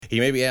He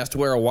may be asked to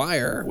wear a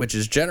wire, which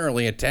is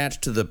generally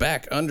attached to the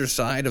back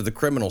underside of the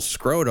criminal's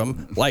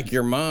scrotum, like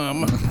your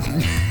mom.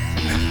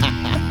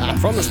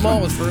 From the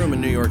smallest room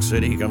in New York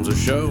City comes a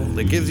show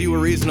that gives you a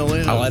reason to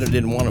live. Highlighted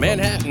in one of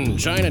Manhattan,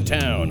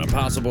 Chinatown, a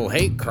possible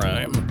hate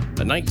crime.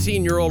 A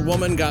 19-year-old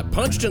woman got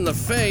punched in the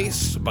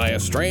face by a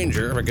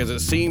stranger because it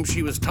seemed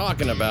she was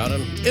talking about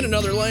him in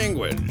another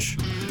language.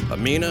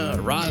 Amina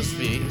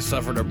Razvi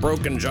suffered a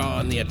broken jaw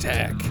in the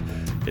attack.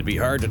 It'd be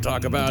hard to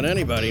talk about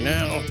anybody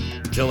now.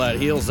 Till that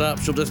heals up,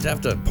 she'll just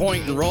have to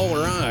point and roll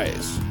her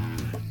eyes.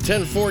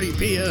 10:40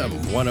 p.m.,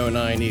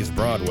 109 East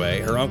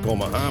Broadway, her uncle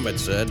Muhammad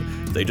said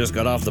they just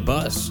got off the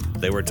bus.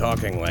 They were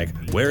talking like,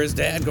 where is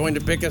Dad going to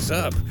pick us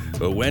up?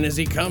 When is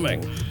he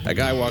coming? A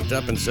guy walked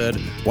up and said,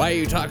 why are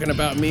you talking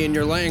about me in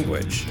your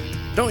language?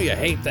 Don't you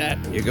hate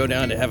that? You go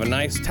down to have a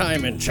nice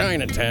time in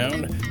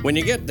Chinatown. When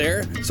you get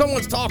there,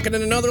 someone's talking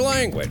in another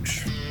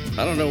language.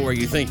 I don't know where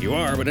you think you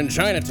are, but in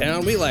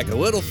Chinatown, we like a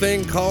little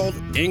thing called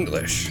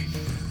English.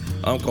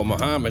 Uncle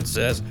Muhammad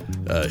says,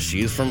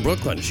 she's from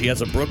Brooklyn. She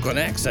has a Brooklyn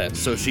accent.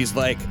 So she's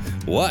like,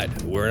 what?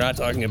 We're not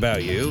talking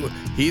about you.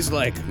 He's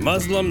like,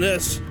 Muslim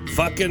this,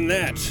 fucking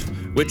that,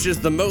 which is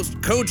the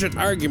most cogent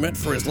argument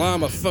for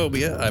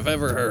Islamophobia I've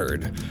ever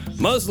heard.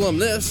 Muslim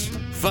this,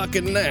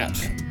 fucking that.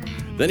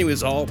 Then he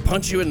was all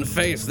punch you in the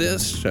face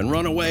this and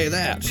run away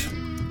that.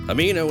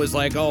 Amina was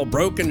like all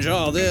broken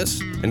jaw this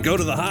and go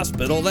to the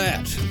hospital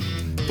that.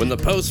 When the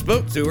Post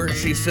spoke to her,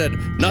 she said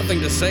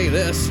nothing to say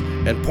this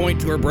and point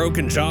to her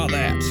broken jaw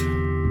that.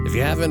 If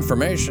you have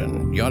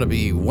information, you ought to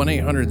be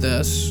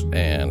 1-800-THIS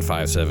and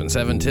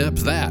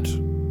 577-TIPS that.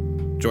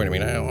 Joining me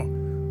now,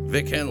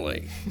 VIC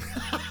Henley.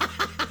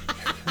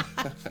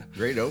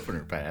 Great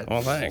opener, Pat.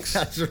 Well, thanks.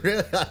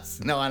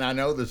 No, and I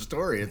know the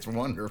story. It's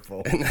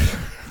wonderful.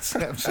 It's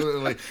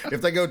absolutely.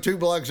 If they go 2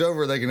 blocks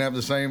over, they can have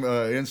the same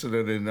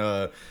incident in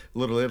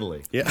Little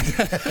Italy. Yeah.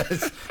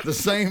 The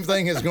same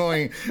thing is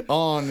going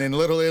on in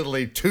Little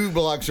Italy 2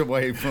 blocks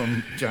away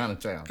from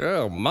Chinatown.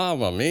 Oh,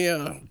 mamma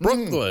mia.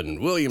 Brooklyn,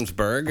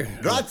 Williamsburg.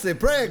 Grazie,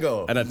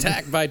 prego. An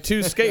attack by 2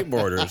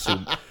 skateboarders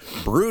who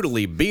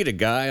brutally beat a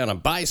guy on a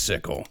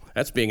bicycle.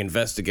 That's being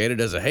investigated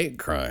as a hate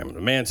crime.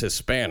 The man's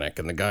Hispanic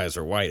and the guys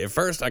are white. At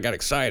first, I got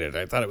excited.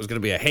 I thought it was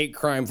going to be a hate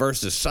crime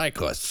versus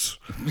cyclists.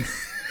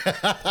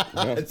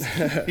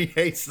 He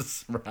hates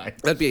this, right?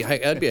 That'd be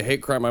a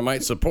hate crime I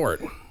might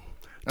support.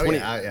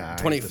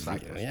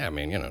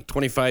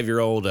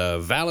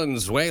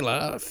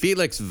 25-year-old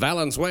Felix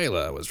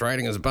Valenzuela was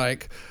riding his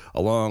bike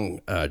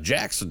along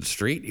Jackson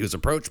Street. He was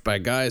approached by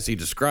guys he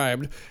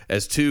described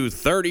as 2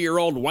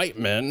 30-year-old white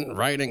men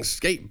riding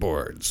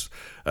skateboards.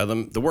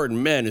 The word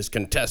men is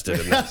contested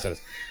in that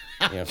sense.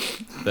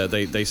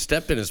 They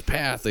stepped in his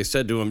path. They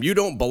said to him, you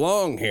don't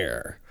belong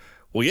here.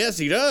 Well, yes,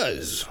 he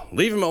does.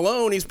 Leave him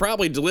alone. He's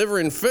probably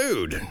delivering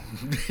food.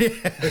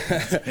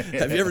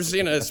 Have you ever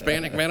seen a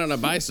Hispanic man on a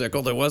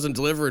bicycle that wasn't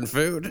delivering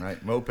food?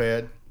 Right,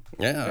 moped.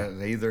 Yeah.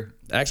 Either.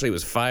 Actually, it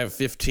was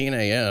 5:15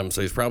 a.m., so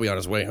he's probably on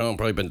his way home,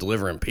 probably been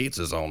delivering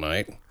pizzas all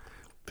night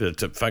to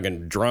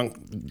fucking drunk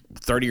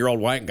 30-year-old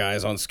white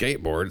guys on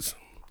skateboards.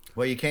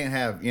 Well, you can't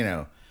have,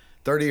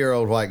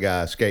 30-year-old white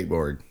guy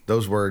skateboard.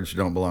 Those words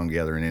don't belong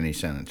together in any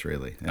sentence,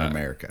 really, in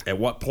America. At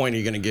what point are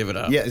you going to give it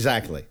up? Yeah,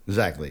 exactly.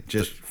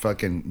 Just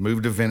fucking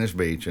move to Venice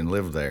Beach and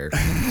live there.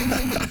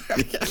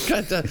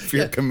 If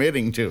you're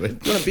committing to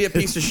it. You want to be a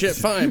piece of shit,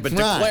 fine, but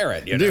declare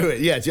it. Do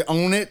it. Yeah, you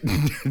own it.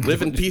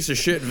 Live in piece of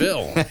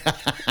shitville.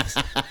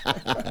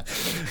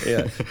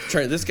 Yeah.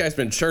 This guy's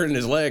been churning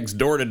his legs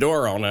door to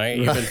door all night.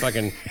 He's been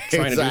fucking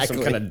trying to do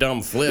some kind of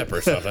dumb flip or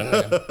something.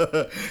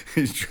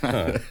 He's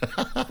trying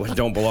What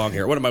don't belong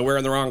here? What, am I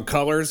wearing the wrong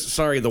colors?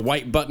 Sorry, the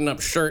white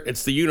button-up shirt.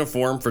 It's the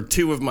uniform for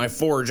 2 of my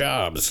 4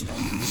 jobs.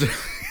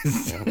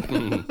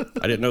 I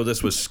didn't know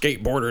this was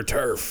skateboarder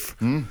turf.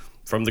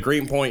 From the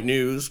Greenpoint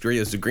News,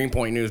 it's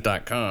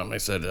greenpointnews.com. They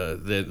said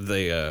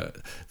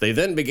they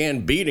then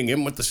began beating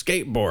him with the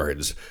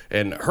skateboards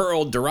and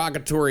hurled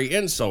derogatory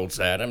insults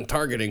at him,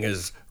 targeting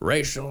his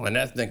racial and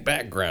ethnic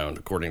background,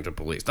 according to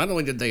police. Not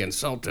only did they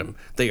insult him,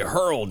 they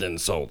hurled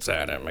insults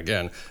at him.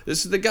 Again,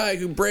 this is the guy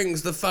who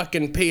brings the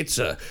fucking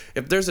pizza.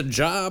 If there's a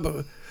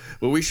job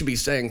where we should be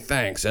saying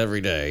thanks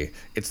every day,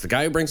 it's the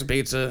guy who brings the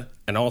pizza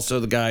and also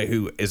the guy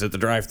who is at the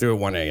drive-thru at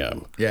 1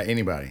 a.m. Yeah,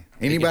 anybody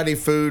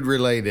food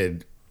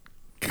related.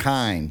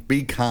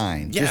 Be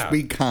kind. Yeah. Just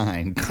be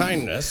kind.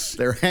 Kindness.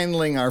 They're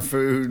handling our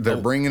food. They're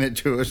bringing it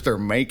to us. They're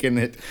making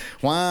it.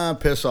 Why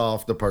piss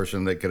off the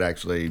person that could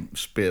actually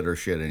spit or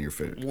shit in your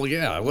food? Well,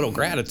 yeah, a little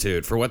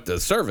gratitude for what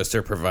the service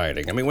they're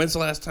providing. I mean, when's the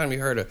last time you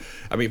heard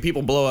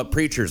people blow up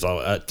preachers,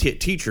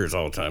 teachers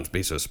all the time to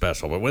be so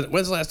special. But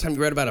when's the last time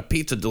you read about a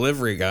pizza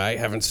delivery guy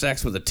having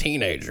sex with a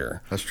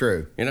teenager? That's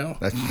true. You know?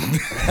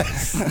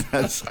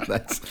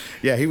 That's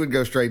yeah, he would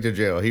go straight to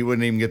jail. He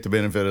wouldn't even get the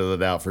benefit of the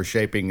doubt for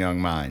shaping young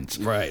minds.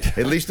 Right.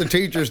 At least the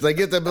teachers, they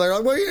get that. They're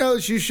like, well,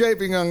 she's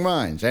shaping young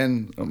minds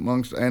and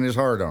his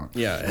heart on.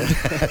 Yeah.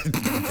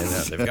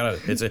 They've got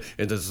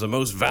it's the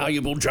most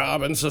valuable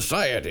job in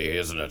society,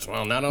 isn't it?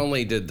 Well, not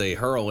only did they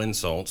hurl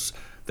insults,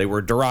 they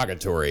were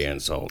derogatory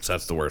insults.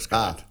 That's the worst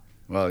kind.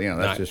 Well,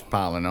 that's just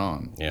piling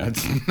on. Yeah.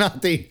 That's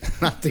not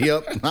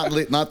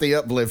the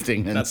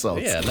uplifting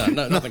insult. Yeah,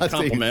 nothing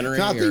complimentary.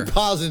 Not the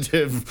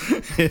positive.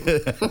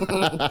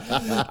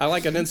 I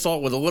like an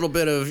insult with a little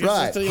bit of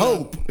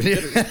hope.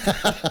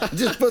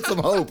 Just put some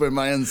hope in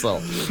my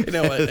insult.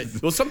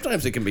 Well,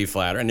 sometimes it can be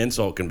flattering. An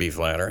insult can be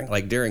flattering.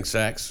 Like during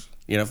sex,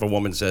 if a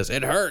woman says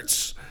it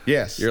hurts.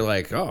 Yes. You're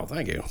like, oh,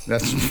 thank you.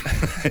 That's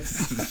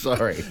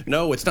sorry.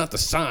 No, it's not the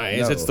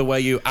size. No. It's the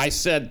way I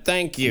said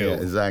thank you. Yeah,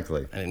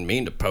 exactly. I didn't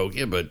mean to poke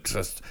you, but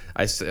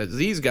I said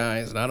these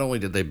guys, not only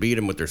did they beat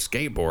him with their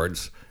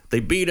skateboards,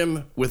 they beat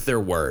him with their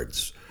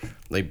words.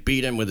 They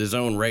beat him with his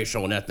own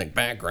racial and ethnic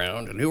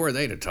background. And who are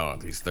they to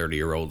talk, these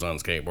 30-year-olds on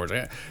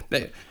skateboards?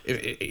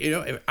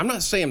 I'm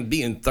not saying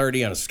being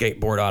 30 on a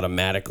skateboard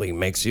automatically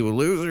makes you a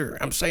loser.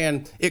 I'm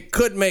saying it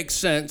could make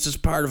sense as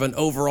part of an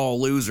overall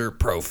loser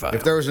profile.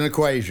 If there was an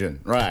equation,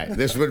 right,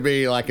 this would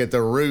be like at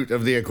the root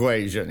of the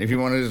equation. If you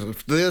wanted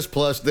this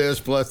plus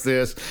this plus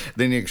this,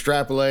 then you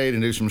extrapolate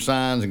and do some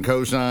sines and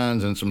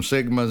cosines and some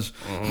sigmas,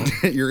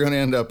 you're going to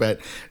end up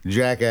at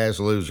jackass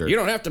loser. You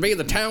don't have to be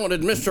the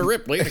talented Mr.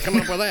 Ripley to come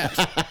up with that.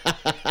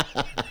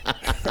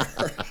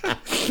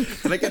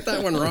 Did I get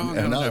that one wrong?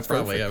 No,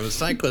 probably. With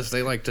cyclists,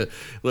 they like to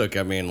look.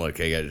 What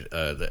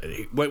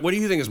do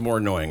you think is more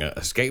annoying, a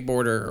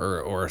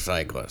skateboarder or a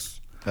cyclist?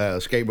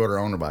 A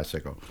skateboarder on a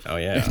bicycle. Oh,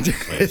 yeah.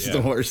 It's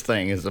the worst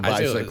thing is a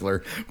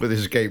bicycler with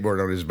his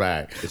skateboard on his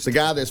back. It's the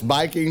guy that's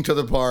biking to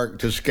the park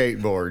to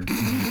skateboard.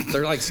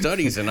 They're like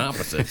studies in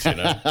opposites,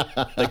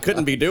 They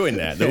couldn't be doing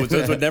that. Those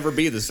would never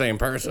be the same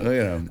person.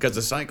 Because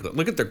the cyclist,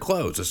 look at their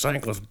clothes. The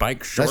cyclist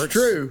bike shorts. That's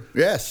true,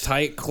 yes.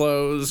 Tight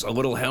clothes, a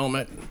little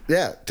helmet.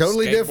 Yeah,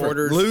 totally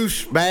different.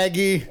 Loose,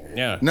 baggy,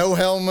 no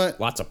helmet.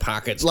 Lots of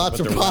pockets. Lots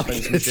of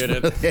pockets. And shit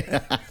in.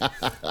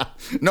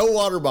 No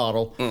water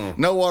bottle.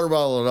 No water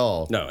bottle at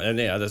all. No, and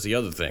that's the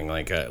other thing.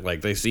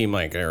 Like they seem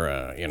like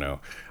they're,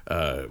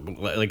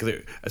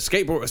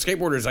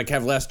 skateboarders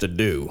have less to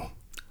do.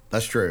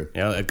 That's true.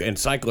 And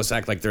cyclists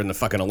act like they're in the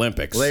fucking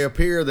Olympics. They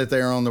appear that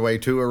they're on the way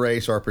to a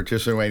race or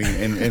participating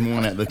in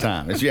one at the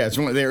time.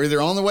 They're either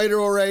on the way to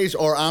a race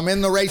or I'm in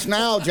the race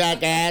now,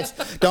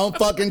 jackass. Don't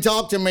fucking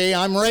talk to me.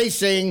 I'm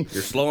racing.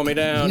 You're slowing me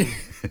down.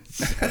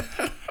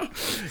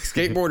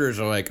 Skateboarders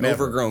are like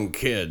overgrown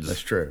kids.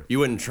 That's true. You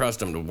wouldn't trust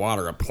them to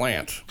water a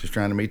plant. Just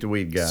trying to meet the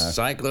weed guy.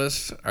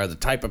 Cyclists are the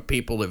type of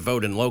people that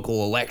vote in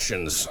local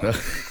elections.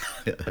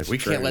 We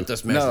can't let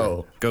this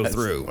go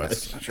through.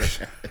 That's true.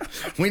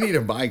 We need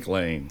a bike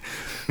lane.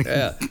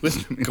 Yeah.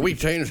 Can we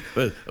change?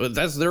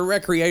 That's their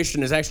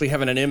recreation is actually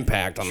having an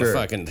impact on the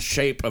fucking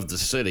shape of the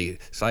city.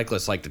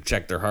 Cyclists like to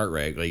check their heart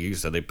rate. Like you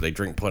said, they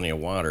drink plenty of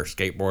water.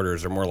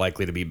 Skateboarders are more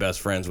likely to be best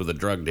friends with a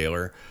drug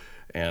dealer.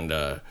 And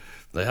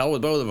the hell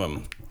with both of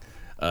them.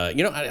 I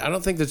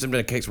don't think there's been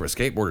a case where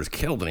skateboarders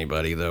killed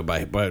anybody, though,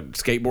 by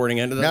skateboarding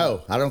into them.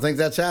 No, I don't think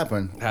that's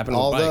happened.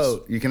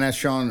 Although, you can ask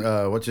Sean,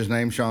 what's his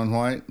name, Shaun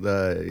White?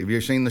 Have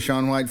you seen the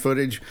Shaun White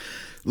footage?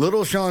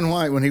 Little Shaun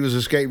White, when he was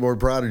a skateboard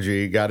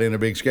prodigy, got in a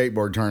big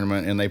skateboard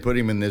tournament, and they put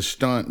him in this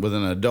stunt with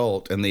an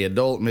adult, and the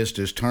adult missed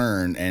his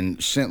turn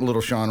and sent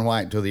little Shaun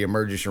White to the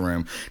emergency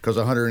room because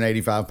a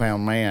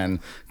 185-pound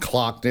man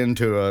clocked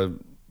into a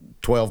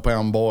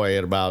 12-pound boy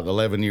at about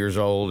 11 years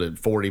old at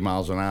 40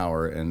 miles an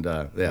hour. And,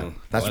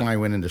 that's when I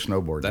went into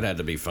snowboarding. That had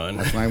to be fun.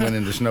 That's when I went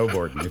into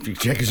snowboarding. If you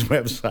check his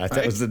website,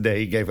 that was the day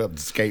he gave up the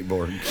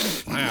skateboard.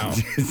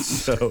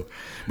 Wow.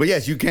 But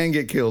yes, you can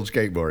get killed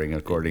skateboarding,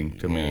 according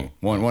to me.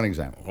 One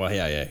example. Well,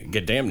 yeah.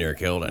 Get damn near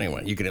killed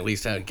anyway. You can at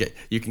least get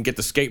the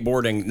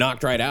skateboarding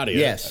knocked right out of you.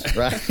 Yes,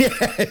 right.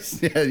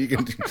 Yes. Yeah, you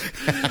can.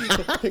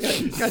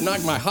 I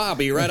knocked my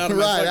hobby right out of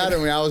my out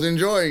of me. I was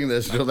enjoying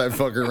this until that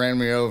fucker ran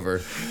me over.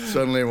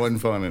 Suddenly it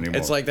wasn't fun anymore.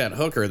 It's like that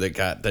hooker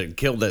that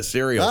killed that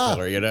serial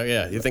killer,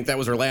 Yeah. You think that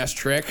was her last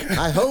trick?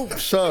 I hope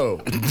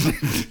so.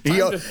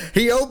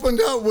 He opened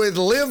up with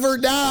 "live or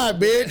die,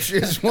 bitch,"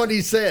 is what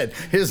he said.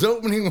 His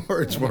opening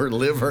words were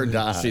 "live or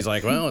die." She's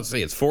like, well, let's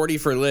see, it's 40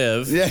 for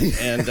live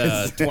and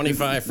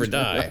 25 for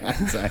die.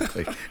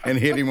 Exactly. And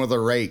hit him with a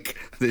rake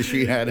that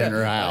she had in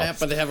her house. I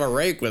happen to have a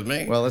rake with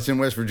me. Well, it's in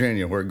West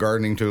Virginia where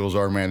gardening tools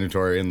are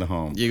mandatory in the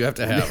home. You have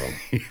to have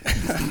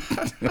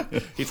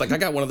them. He's like, I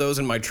got one of those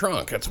in my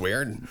trunk. That's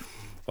weird.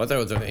 Well, that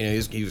was,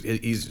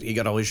 he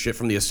got all his shit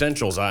from the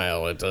essentials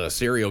aisle at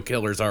Serial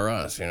Killers R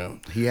Us,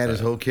 He had his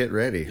whole kit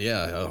ready.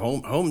 Yeah,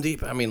 Home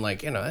Depot. I mean,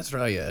 that's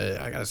really,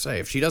 I gotta say,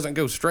 if she doesn't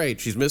go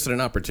straight, she's missing an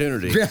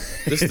opportunity.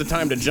 This is the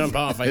time to jump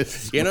off.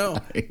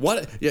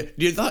 What?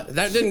 You thought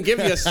that didn't give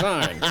you a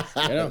sign?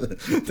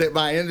 That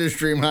my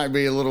industry might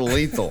be a little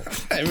lethal.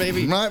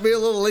 Maybe might be a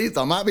little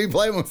lethal. Might be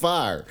playing with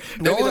fire.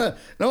 No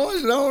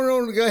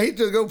one hate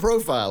to go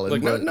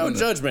profiling. Look, no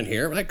judgment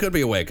here. That could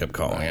be a wake up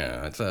call.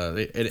 Yeah, it's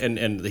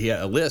and he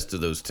had a list of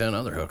those 10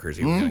 other hookers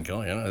he was going to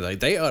kill.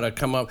 They ought to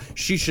come up.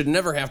 She should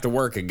never have to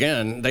work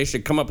again. They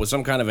should come up with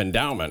some kind of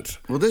endowment.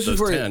 Well, this is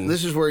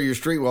where your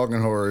street walking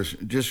horrors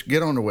just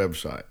get on the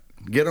website.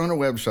 get on a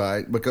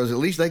website, because at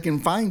least they can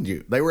find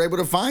you. They were able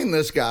to find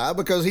this guy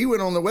because he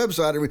went on the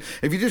website.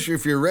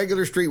 If you're a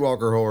regular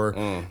streetwalker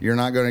whore, you're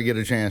not going to get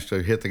a chance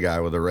to hit the guy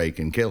with a rake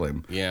and kill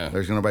him. Yeah.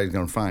 There's nobody's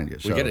going to find you.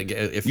 So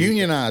if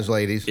unionize,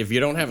 ladies. If you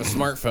don't have a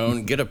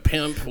smartphone, get a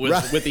pimp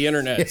with the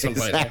internet.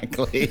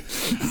 Exactly.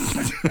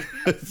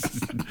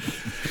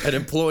 An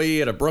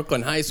employee at a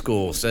Brooklyn high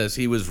school says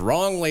he was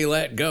wrongly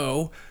let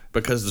go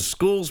because the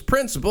school's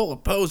principal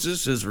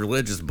opposes his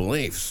religious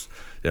beliefs.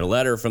 In a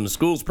letter from the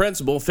school's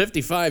principal,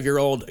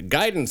 55-year-old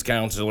guidance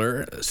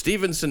counselor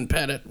Stevenson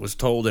Pettit was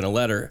told in a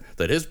letter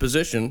that his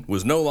position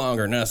was no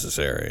longer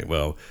necessary.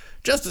 Well,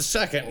 just a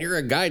second, you're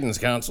a guidance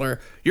counselor.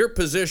 Your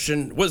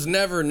position was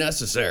never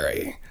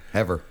necessary.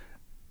 Ever.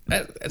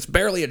 It's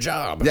barely a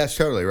job. That's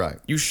totally right.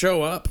 You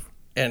show up,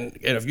 and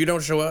if you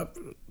don't show up,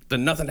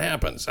 then nothing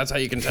happens. That's how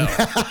you can tell.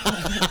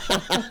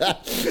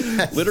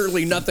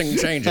 Literally nothing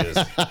changes.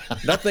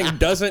 Nothing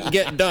doesn't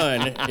get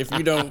done if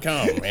you don't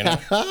come. You know?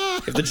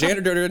 If the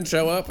janitor didn't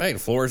show up, hey, the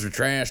floors are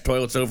trash,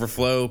 toilets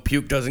overflow,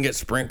 puke doesn't get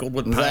sprinkled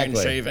with pine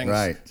shavings.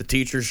 Right. The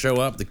teachers show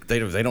up, they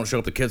don't show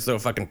up, the kids throw a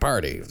fucking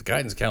party. If the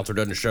guidance counselor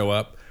doesn't show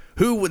up,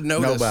 who would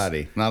notice?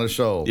 Nobody. Not a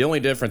soul. The only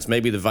difference,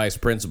 maybe the vice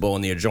principal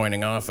in the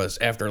adjoining office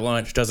after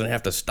lunch doesn't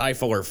have to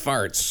stifle her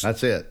farts.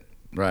 That's it.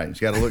 Right. You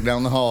got to look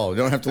down the hall. You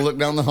don't have to look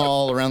down the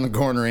hall around the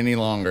corner any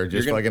longer.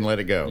 Just fucking let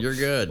it go. You're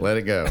good. Let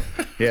it go.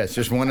 Yeah, it's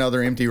just one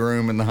other empty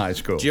room in the high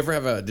school. Did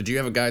you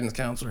have a guidance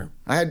counselor?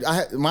 I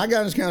had my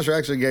guidance counselor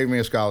actually gave me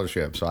a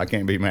scholarship, so I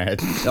can't be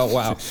mad. Oh,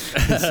 wow.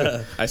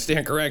 I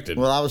stand corrected.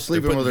 Well, I was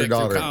sleeping with her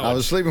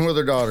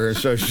daughter.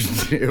 So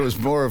it was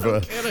more of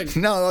a...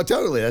 kidding. No,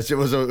 totally. I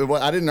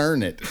didn't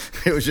earn it.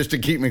 It was just to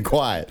keep me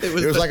quiet. It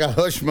was like a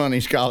hush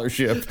money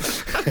scholarship.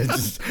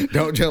 Just,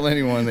 don't tell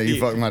anyone that you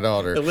fucked my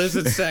daughter.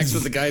 Illicit sex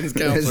with the guidance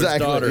counselor's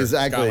daughter.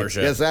 Exactly.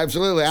 Scholarship. Yes,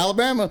 absolutely.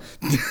 Alabama.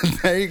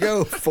 There you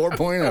go.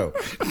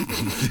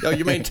 4.0. Oh,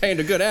 you maintained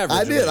a good average.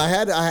 I did.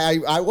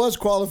 I was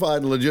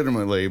qualified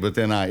legitimately, but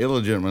then I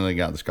illegitimately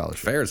got the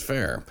scholarship. Fair is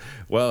fair.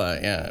 Well,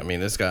 yeah. I mean,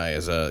 this guy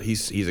is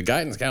he's a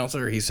guidance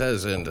counselor. He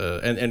says,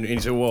 and he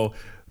said, well,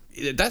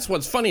 that's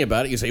what's funny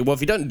about it. You say, well, if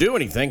he doesn't do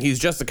anything, he's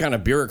just the kind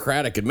of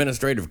bureaucratic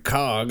administrative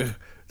cog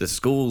that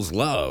schools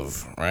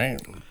love, right?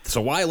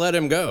 So why let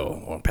him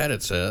go? Well,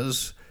 Pettit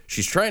says,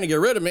 she's trying to get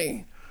rid of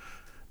me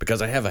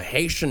because I have a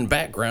Haitian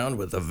background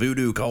with a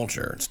voodoo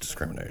culture. It's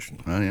discrimination.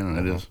 Oh, yeah,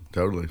 it is.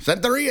 Totally.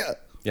 Santeria!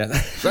 Yeah.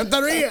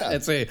 Santeria!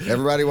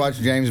 Everybody watch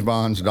James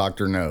Bond's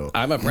Dr. No.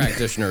 I'm a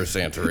practitioner of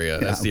Santeria.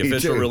 That's the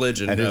official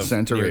religion of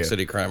New York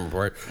City Crime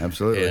Report.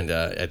 Absolutely. And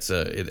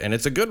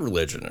it's a good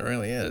religion. It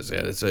really is.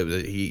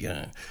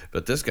 Yeah,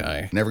 but this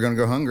guy... Never going to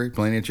go hungry.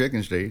 Plenty of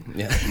chickens to eat.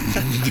 Yeah.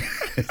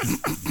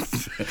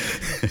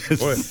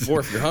 or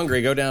if you're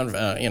hungry, go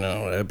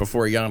down,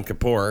 before Yom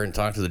Kippur and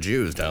talk to the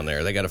Jews down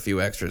there. They got a few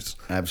extras.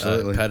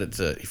 Absolutely.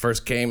 He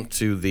first came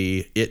to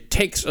the It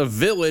Takes a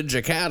Village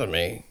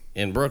Academy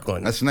in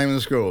Brooklyn. That's the name of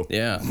the school.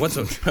 Yeah. What's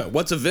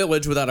a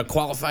village without a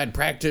qualified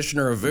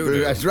practitioner of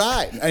voodoo? That's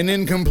right. An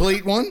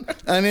incomplete one.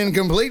 An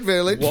incomplete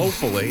village.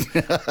 Woefully.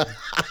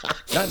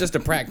 Not just a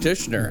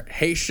practitioner.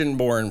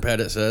 Haitian-born,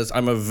 Pettit says,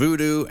 I'm a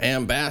voodoo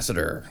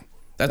ambassador.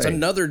 That's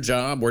another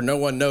job where no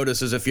one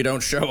notices if you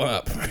don't show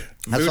up.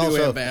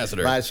 Voodoo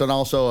ambassador. Right, so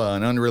also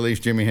an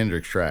unreleased Jimi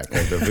Hendrix track,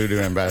 like the Voodoo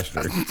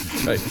Ambassador.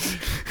 Right.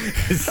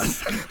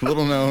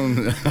 Little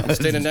known. I'm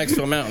standing next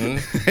to a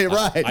mountain.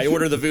 Right. I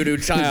order the voodoo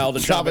child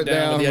to chop it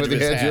down with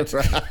the edge of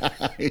his hat.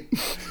 Right.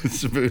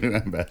 It's a Voodoo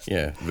Ambassador.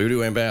 Yeah,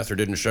 Voodoo Ambassador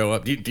didn't show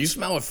up. Do you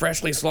smell a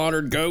freshly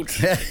slaughtered goat?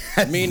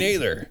 Me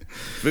neither.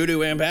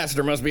 Voodoo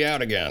Ambassador must be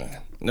out again.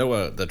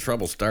 No, the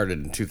trouble started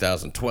in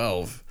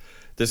 2012.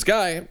 This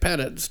guy,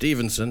 Pettit,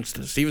 Stevenson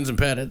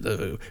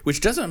Pettit, which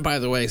doesn't, by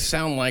the way,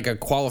 sound like a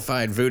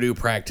qualified voodoo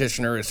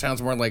practitioner. It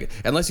sounds more like,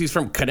 unless he's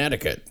from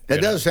Connecticut.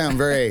 It does sound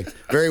very,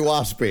 very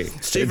waspy.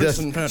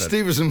 Stevenson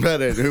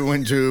Pettit, who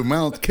went to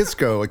Mount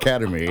Kisco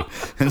Academy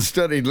and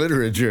studied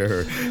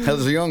literature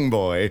as a young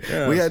boy.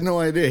 Yeah. We had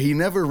no idea. He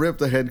never ripped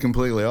the head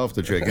completely off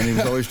the chick, and he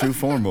was always too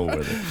formal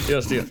with it.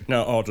 Yes.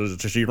 Now,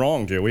 she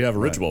wronged you. We have a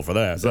ritual for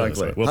that.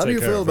 Exactly. How do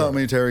you feel about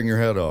me tearing your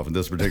head off at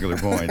this particular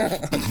point?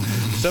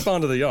 Step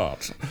onto the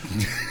yacht.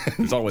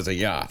 There's always a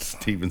yacht.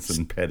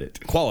 Stevenson Pettit.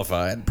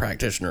 Qualified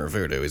practitioner of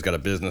voodoo. He's got a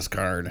business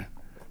card.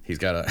 He's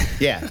got a...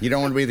 Yeah, you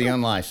don't want to be the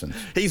unlicensed.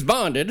 He's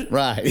bonded.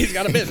 Right. He's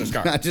got a business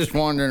card. Not just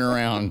wandering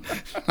around.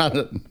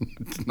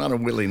 Not a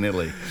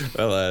willy-nilly.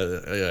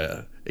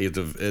 Well,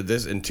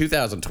 in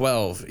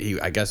 2012,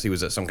 I guess he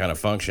was at some kind of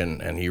function,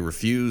 and he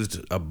refused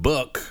a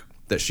book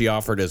that she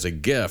offered as a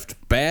gift.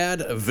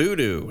 Bad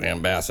voodoo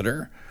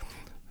ambassador.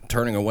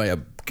 Turning away a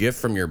gift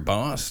from your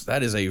boss?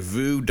 That is a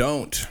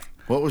VOODOO.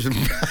 What was it?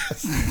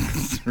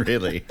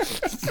 Really?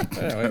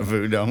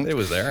 VOODOO? It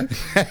was there.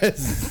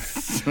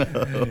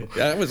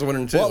 I was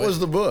wondering too. What was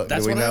the book?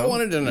 That's what I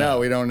wanted to know. No,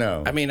 we don't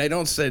know. I mean, they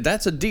don't say.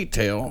 That's a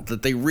detail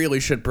that they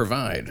really should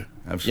provide.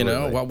 Absolutely. You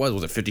know, what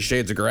was it? 50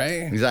 Shades of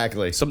Grey?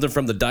 Exactly. Something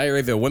from the Diary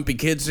of a Wimpy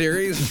Kid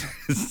series?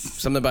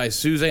 Something by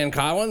Suzanne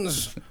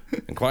Collins?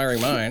 Inquiring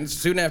Minds.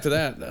 Soon after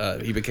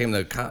that, he became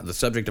the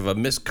subject of a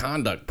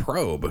misconduct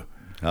probe.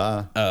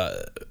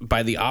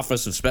 by the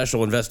Office of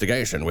Special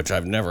Investigation, which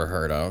I've never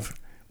heard of.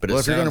 But Well,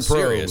 it sounds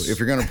serious. if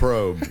you're going to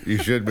probe, you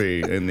should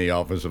be in the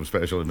Office of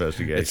Special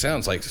Investigation. It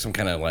sounds like some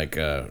kind of like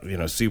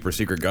super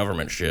secret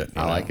government shit.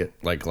 I like it.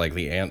 Like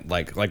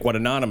what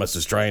Anonymous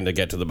is trying to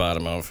get to the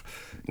bottom of.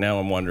 Now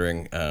I'm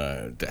wondering,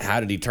 how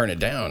did he turn it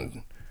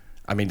down?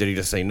 I mean, did he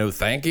just say no,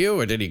 thank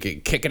you, or did he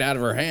kick it out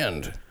of her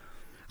hand?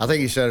 I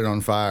think he set it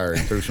on fire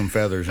and threw some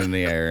feathers in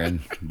the air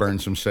and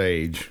burned some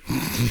sage,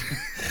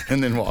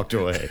 and then walked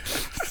away.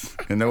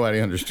 And nobody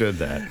understood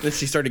that. Then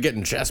she started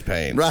getting chest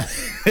pains. Right.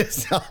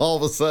 All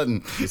of a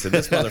sudden. He said,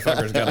 this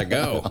motherfucker's got to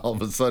go. All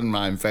of a sudden,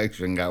 my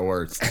infection got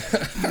worse.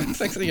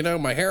 Next thing you know,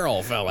 my hair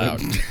all fell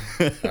out.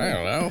 I don't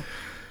know.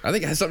 I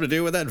think it has something to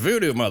do with that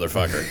voodoo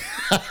motherfucker.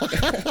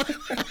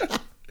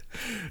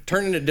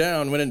 Turning it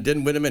down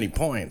didn't win him any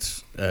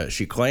points.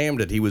 She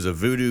claimed that he was a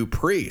voodoo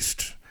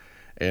priest,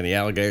 and the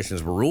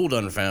allegations were ruled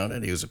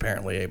unfounded. He was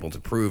apparently able to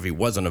prove he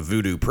wasn't a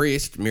voodoo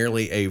priest,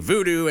 merely a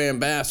voodoo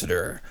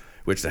ambassador,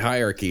 which the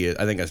hierarchy,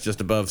 I think, is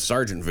just above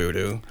Sergeant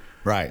Voodoo.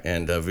 Right.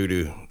 And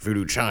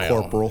voodoo child.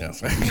 Corporal. Yes.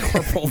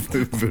 Corporal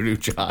voodoo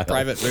child.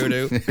 Private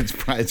voodoo.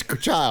 It's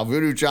child.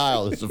 Voodoo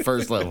child is the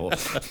first level.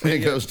 Then it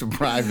goes to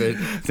private,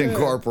 then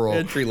corporal.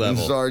 Entry level.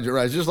 And sergeant.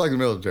 Right. It's just like the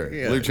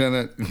military. Yeah.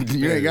 Lieutenant,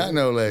 you ain't got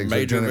no legs.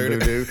 Major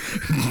Lieutenant voodoo.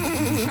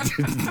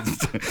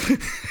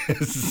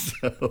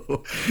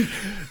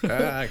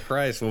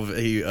 Christ.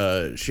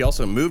 Well, she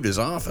also moved his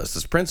office.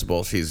 This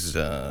principal,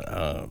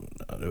 her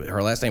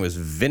last name is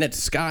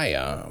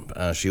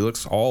Vinitskaya. She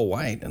looks all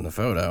white in the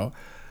photo.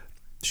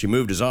 She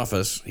moved his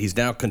office. He's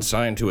now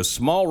consigned to a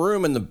small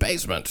room in the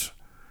basement,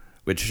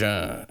 which...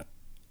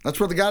 That's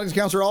where the guidance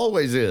counselor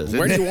always is.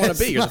 Where do you want to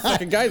be? You're the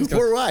fucking guidance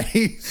counselor. We're right.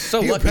 He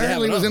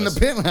apparently was in the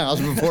penthouse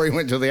before he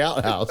went to the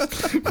outhouse.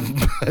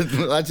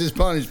 That's his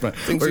punishment.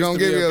 We're going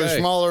to give you a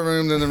smaller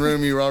room than the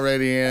room you're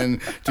already in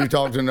to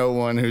talk to no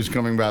one who's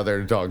coming by there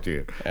to talk to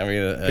you. I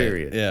mean,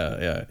 period.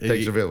 Yeah.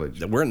 Takes a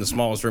village. We're in the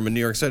smallest room in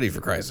New York City,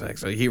 for Christ's sake.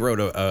 So he wrote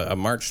a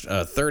March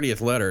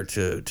 30th letter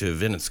to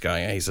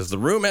Vinitskaya. He says, the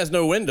room has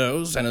no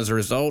windows, and as a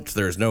result,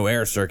 there's no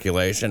air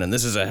circulation, and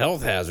this is a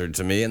health hazard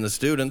to me and the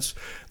students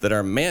that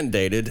are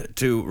mandated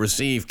to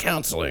receive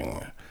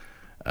counseling.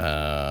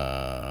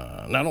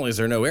 Not only is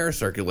there no air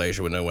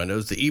circulation with no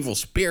windows, the evil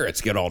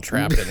spirits get all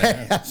trapped in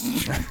there.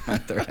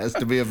 There has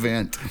to be a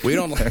vent.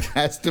 There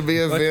has to be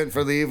a vent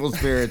for the evil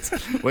spirits.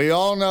 We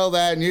all know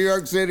that. New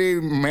York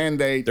City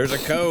mandate. There's a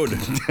code.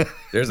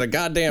 There's a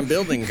goddamn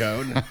building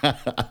code.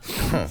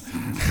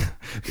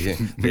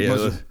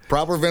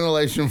 Proper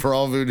ventilation for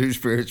all voodoo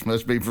spirits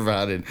must be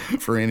provided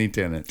for any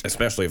tenant.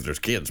 Especially if there's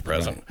kids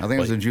present. Right. I think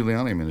it was the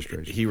Giuliani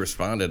administration. He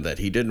responded that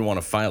he didn't want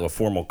to file a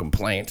formal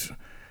complaint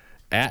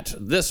at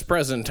this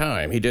present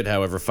time. He did,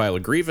 however, file a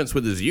grievance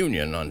with his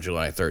union on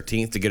July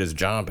 13th to get his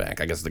job back.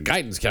 I guess the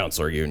guidance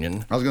counselor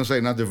union. I was going to say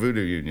not the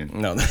voodoo union.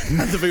 No, not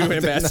the voodoo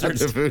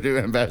ambassadors. Not the voodoo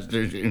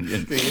ambassadors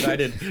union. The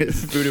United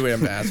Voodoo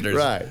Ambassadors.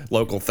 Right.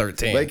 Local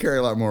 13. They carry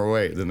a lot more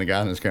weight than the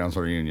guidance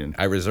counselor union.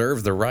 I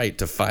reserve the right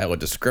to file a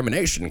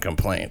discrimination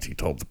complaint, he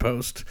told the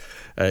Post.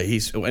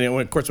 And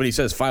of course, when he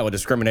says file a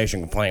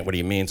discrimination complaint, what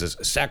he means is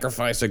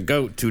sacrifice a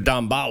goat to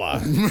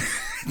Damballa.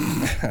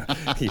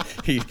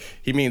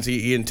 he means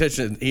he intends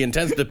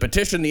to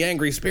petition the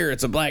angry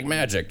spirits of black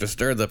magic to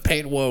stir the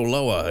Paitwo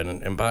Loa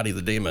and embody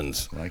the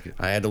demons. Like it.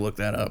 I had to look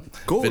that up.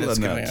 Cola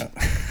nuts.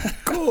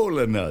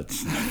 Cola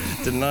nuts.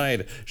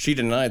 She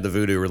denied the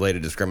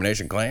voodoo-related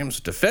discrimination claims,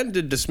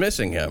 defended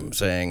dismissing him,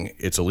 saying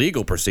it's a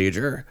legal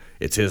procedure.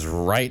 It's his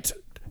right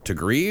to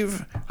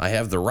grieve. I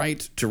have the right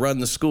to run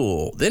the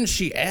school. Then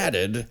she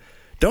added,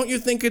 don't you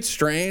think it's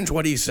strange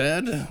what he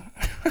said?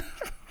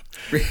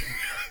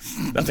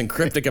 Nothing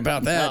cryptic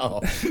about that.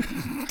 No.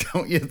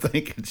 Don't you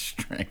think it's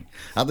strange?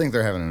 I think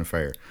they're having an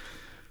affair.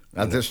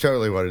 That's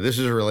totally what it is. This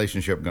is a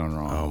relationship gone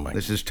wrong. Oh my!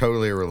 This is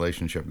totally a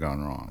relationship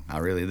gone wrong.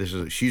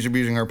 She's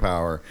abusing her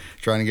power,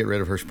 trying to get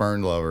rid of her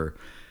spurned lover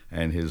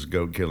and his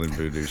goat-killing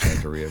voodoo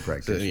Santeria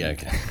practitioner. Yeah,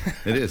 okay.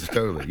 It is,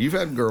 totally. You've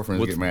had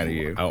girlfriends get mad at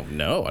you. Oh,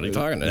 no. What are you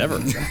talking about? Never.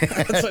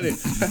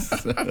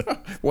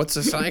 What's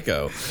a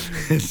psycho?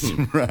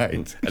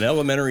 Right. An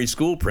elementary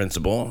school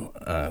principal.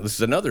 This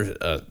is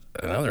another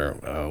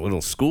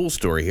little school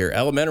story here.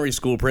 Elementary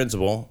school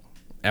principal,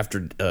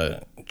 after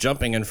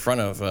jumping in front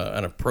of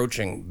an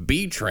approaching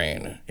B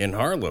train in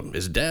Harlem,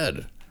 is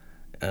dead.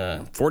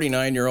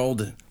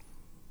 49-year-old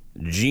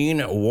Jean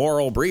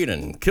Worrell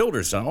Breeden killed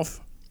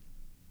herself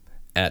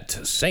at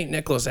St.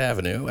 Nicholas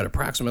Avenue at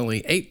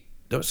approximately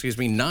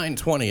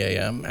 9:20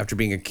 a.m. after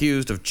being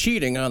accused of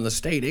cheating on the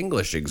state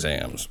English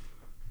exams.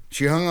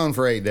 She hung on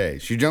for 8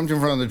 days. She jumped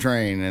in front of the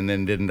train and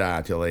then didn't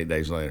die till 8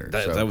 days later.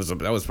 That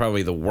was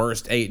probably the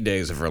worst 8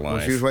 days of her life.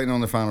 Well, she was waiting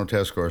on the final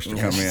test scores to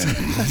come in.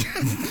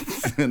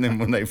 And then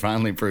when they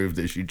finally proved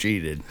that she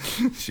cheated,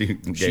 she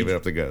gave it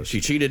up the ghost.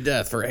 She cheated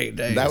death for 8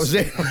 days. That was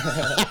it.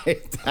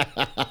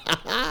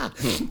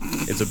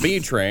 It's a B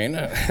train.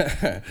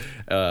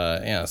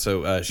 Yeah,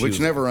 so she Which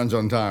never runs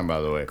on time,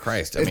 by the way.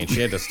 Christ, I mean,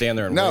 she had to stand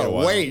there and No,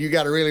 wait. you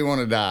got to really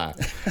want to die.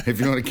 If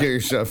you want to kill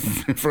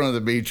yourself in front of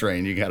the B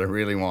train, you got to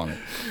really want it.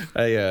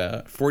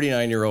 A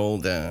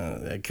 49-year-old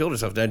killed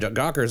herself.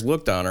 Gawkers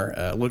looked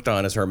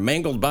on as her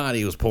mangled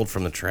body was pulled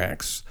from the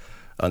tracks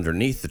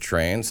underneath the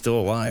train, still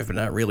alive but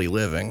not really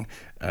living.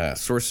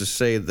 Sources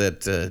say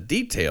that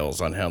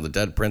details on how the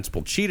dead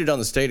principal cheated on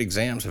the state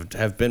exams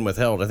have been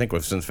withheld. I think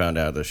we've since found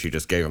out that she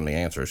just gave him the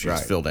answers. She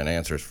just filled in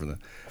answers for the...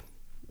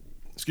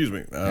 Excuse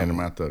me. Hand them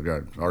out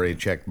the already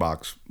checked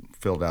box,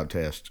 filled out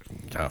test.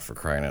 Oh, for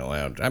crying out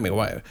loud. I mean,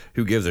 why?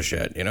 Who gives a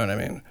shit? You know what I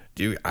mean?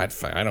 I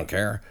don't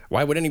care.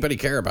 Why would anybody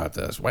care about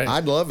this? Why?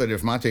 I'd love it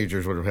if my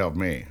teachers would have helped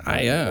me.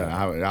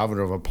 I would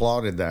have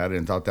applauded that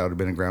and thought that would have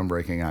been a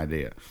groundbreaking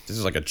idea. This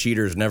is like a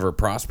cheaters never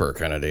prosper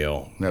kind of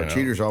deal. No,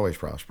 cheaters always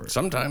prosper.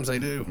 Sometimes they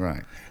do.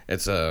 Right.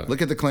 It's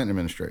look at the Clinton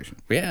administration.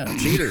 Yeah,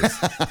 cheaters.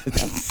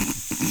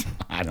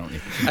 I don't know.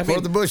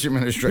 For the Bush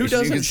administration, who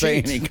doesn't you can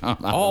say cheat?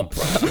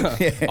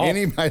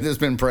 Anybody that's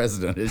been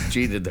president has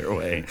cheated their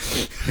way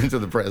into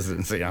the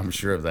presidency. I'm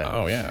sure of that.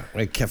 Oh yeah,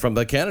 from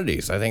the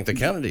Kennedys. I think the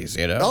Kennedys.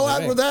 You know. Oh,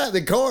 after that,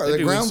 the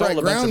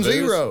ground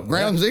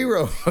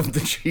zero of the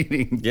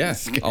cheating.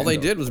 Yes, all they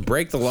did was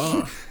break the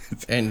law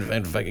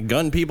and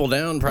gun people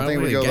down. Probably. I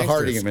think we go to the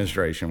Harding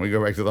administration. We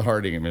go back to the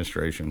Harding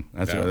administration.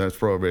 That's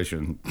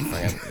prohibition.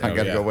 I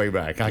got to go way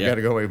back. I got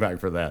to go way back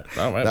for that.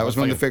 That was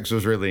when the fix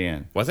was really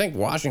in. Well, I think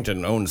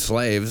Washington owned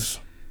slaves.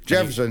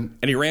 Jefferson.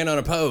 And he ran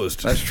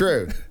unopposed. That's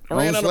true.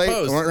 Ran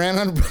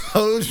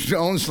unopposed,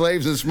 owned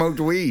slaves and smoked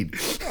weed.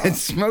 And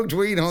smoked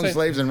weed, owned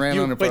slaves, and ran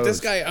unopposed. Wait, this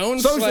guy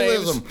owns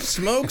socialism. Slaves,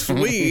 smokes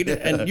weed,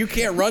 and you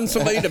can't run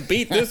somebody to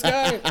beat this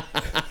guy?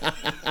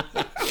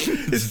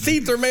 His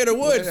teeth are made of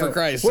wood, for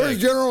Christ's sake. Where's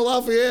General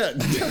Lafayette?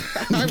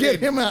 Get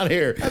him out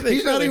here.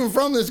 He's not even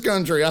from this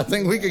country. I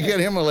think we could get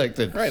him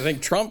elected. Right, I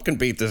think Trump can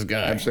beat this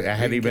guy. Absolutely.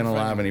 Had he been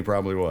alive, and he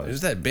probably was.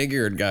 Who's that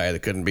big-eared guy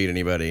that couldn't beat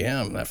anybody?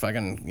 Him. That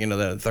fucking,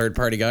 that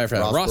third-party guy from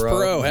Ross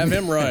Perot. Have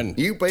him run.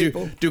 You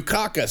people.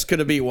 Dukakis could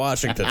have beat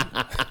Washington.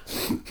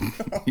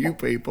 You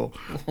people.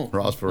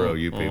 Ross Perot,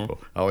 you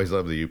people. I always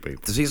love the you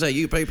people. Does he say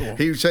you people?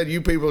 He said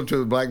you people to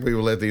the black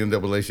people at the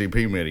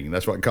NAACP meeting.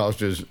 That's what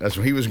caused his...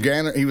 He was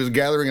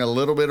gathering a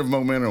little bit of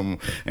momentum,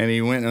 and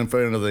he went in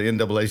front of the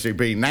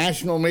NAACP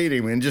national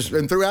meeting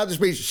and throughout the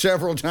speech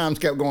several times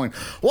kept going,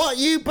 what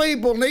you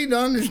people need to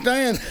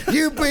understand,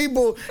 you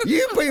people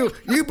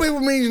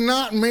means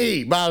not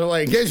me, by the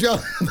way. In case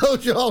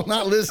those y'all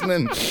not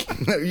listening,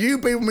 you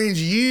people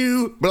means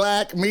you,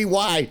 black, me,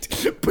 white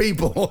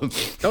people.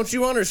 Don't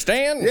you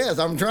understand? Yes,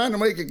 I'm trying to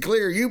make it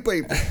clear, you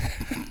people.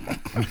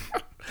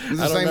 This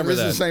is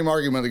the same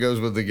argument that goes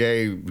with the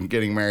gay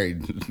getting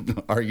married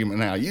argument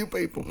now. You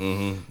people.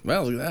 Mm-hmm.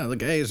 Well, the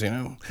gays,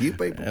 You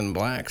people. And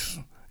blacks.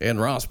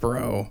 And Ross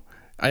Perot.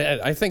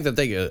 I think that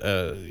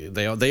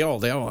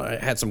they all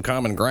had some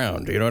common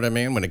ground. You know what I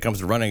mean? When it comes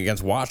to running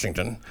against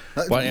Washington.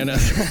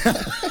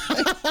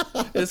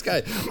 This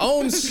guy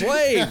owns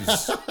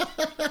slaves.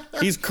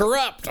 He's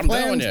corrupt. I'm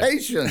telling you.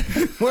 Plantation.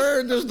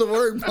 Where does the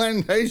word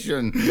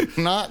plantation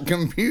not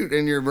compute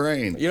in your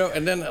brain?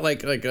 And then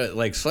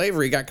like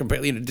slavery got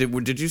completely.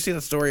 Did you see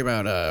that story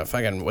about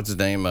fucking what's his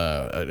name?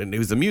 He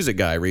was the music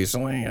guy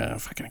recently.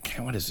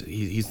 What is it?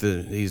 He's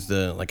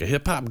the like a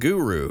hip hop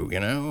guru.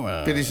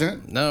 50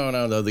 Cent?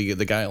 No,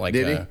 the guy like.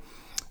 Did he?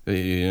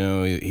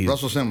 He's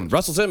Russell Simmons.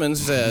 Russell Simmons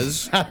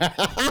says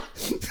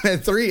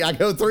 3. I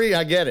go 3.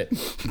 I get it.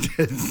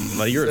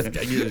 Well, you're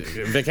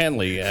VIC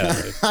Henley.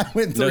 I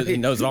went 3. He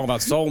knows all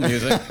about soul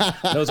music.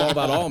 Knows all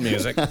about all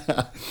music.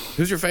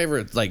 Who's your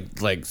favorite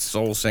like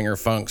soul singer,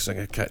 funk type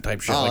shit like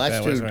that? Oh,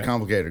 that's too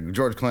complicated.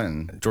 George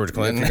Clinton. George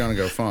Clinton. If you're gonna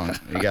go funk,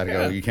 you got to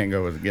go. You can't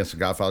go against the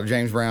Godfather.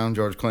 James Brown,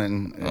 George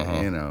Clinton.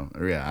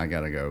 Yeah, I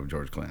got to go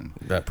George Clinton.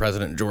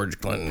 President George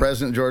Clinton.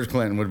 President George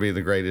Clinton would be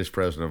the greatest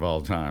president of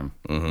all time.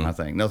 I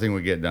think nothing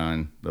would get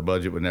done. The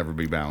budget would never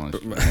be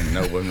balanced, and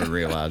no one would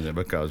realize it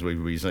because we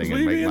would be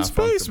singing "Make My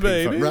Space, Funk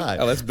baby." Right.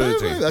 Oh, that's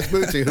Bootsy. That's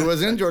Bootsy, who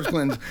was in George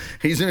Clinton's.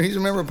 He's a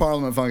member of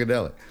Parliament,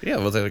 Funkadelic. Yeah,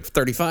 well, there's like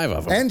 35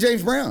 of them. And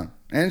James Brown.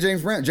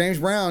 James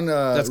Brown.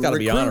 That's got to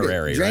be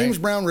honorary. James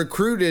Brown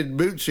recruited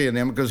Bootsy and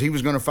them because he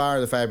was going to fire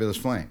the Fabulous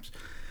Flames.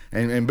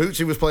 And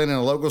Bootsy was playing in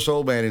a local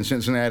soul band in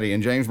Cincinnati,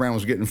 and James Brown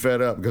was getting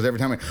fed up because every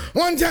time,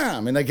 one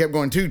time, and they kept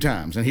going 2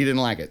 times, and he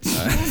didn't like it.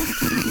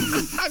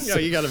 No,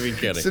 you got to be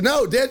kidding. So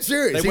no, dead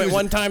serious. They went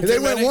one time, They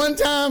went 1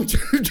 time, 2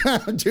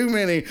 times, too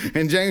many,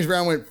 and James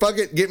Brown went, fuck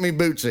it, get me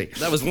Bootsy.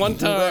 That was one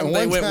time.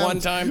 They went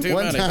 1 time, too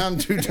many. 1 time,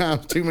 2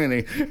 times, too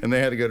many, and they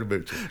had to go to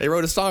Bootsy. They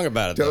wrote a song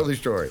about it. Totally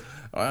story.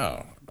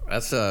 Wow.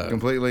 That's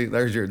completely.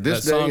 There's your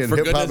this day in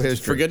hip hop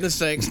history. For goodness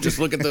sakes, just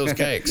look at those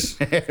cakes.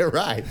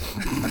 Right.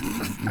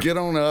 Get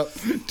on up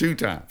 2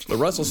 times. But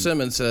Russell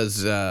Simmons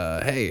says,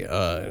 "Hey,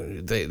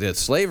 that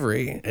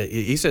slavery."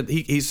 He said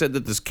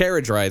that this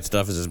carriage ride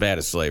stuff is as bad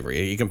as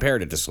slavery. He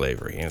compared it to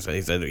slavery. He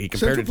said he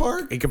compared Central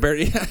Park? He compared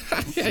it.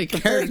 Yeah, he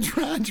compared carriage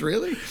rides.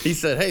 Really? He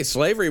said, "Hey,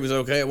 slavery was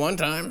okay at one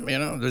time.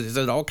 He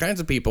said all kinds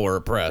of people were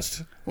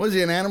oppressed." Was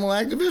he an animal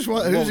activist?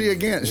 Who's he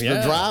against? Yeah.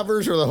 The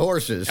drivers or the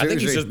horses? I think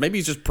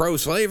he's just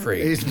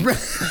pro-slavery. I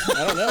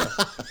don't know.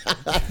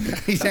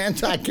 He's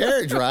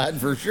anti-carriage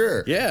ride for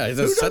sure. Yeah, he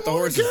Who just set doesn't the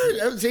want horses. carriage?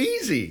 That's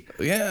easy.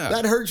 Yeah.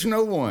 That hurts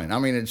no one. I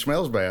mean, it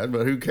smells bad,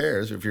 but who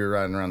cares if you're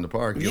riding around the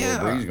park? You get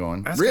a little breeze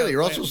going. That's Really,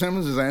 Russell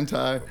Simmons is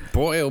anti.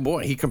 Boy, oh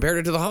boy, he compared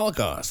it to the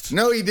Holocaust.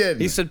 No, he didn't.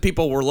 He said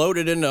people were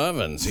loaded into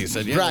ovens. He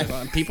said, yeah,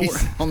 right. people were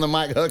on the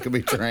Mike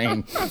Huckabee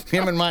train.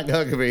 Him and Mike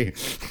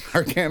Huckabee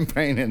are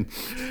campaigning.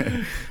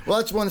 Well,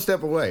 that's one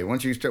step away.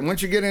 Once you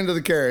get into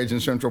the carriage in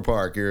Central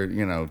Park,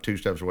 you're 2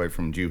 steps away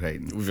from Jew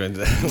hating.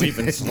 We've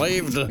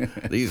enslaved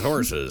these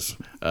horses.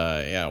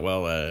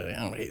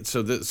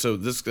 So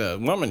this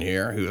woman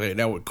here who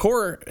now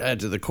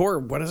to the core.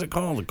 What is it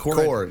called? The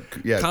core.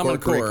 Common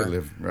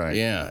Core. Right.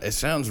 Yeah, it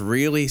sounds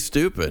really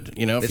stupid.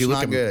 If you look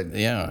not good.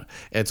 Yeah,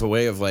 it's a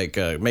way of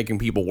making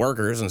people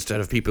workers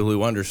instead of people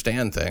who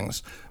understand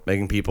things.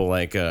 Making people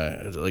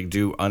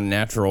do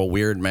unnatural,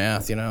 weird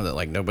math.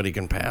 That nobody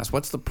can pass.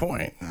 What's the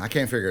point? I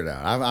can't figure it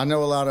out. I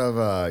know a lot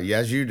of,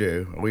 as you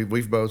do.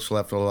 We've both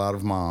slept with a lot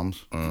of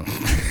moms.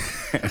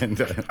 And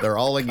they're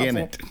all again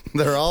it.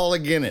 They're all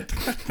again it.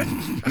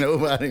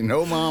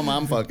 No mom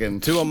I'm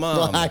fucking. To a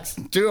mom.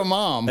 To a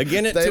mom.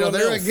 Again it they're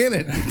MILF. again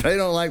it. They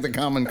don't like the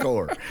Common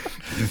Core.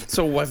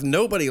 So if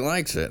nobody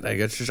likes it, I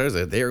guess it shows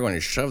that they are going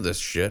to shove this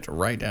shit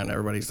right down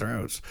everybody's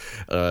throats.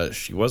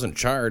 She wasn't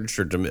charged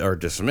or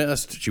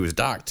dismissed. She was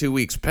docked 2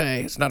 weeks'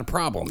 pay. It's not a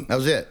problem. That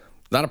was it.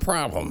 Not a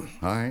problem.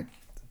 All right.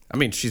 I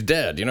mean, she's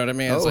dead. You know what I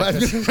mean?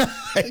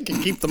 They can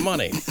keep the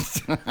money.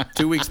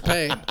 2 weeks'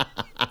 pay.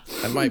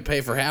 That might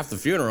pay for half the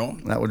funeral.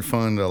 That would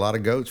fund a lot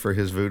of goats for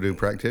his voodoo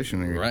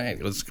practitioner. Right.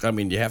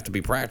 You have to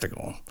be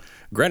practical.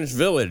 Greenwich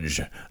Village,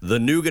 the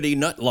nougaty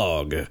nut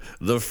log,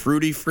 the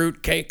fruity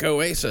fruit cake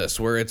oasis,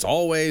 where it's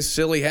always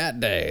silly hat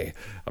day.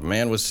 A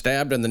man was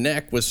stabbed in the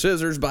neck with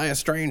scissors by a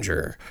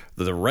stranger.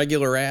 The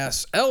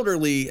regular-ass,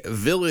 elderly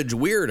village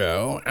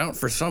weirdo out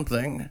for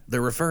something they're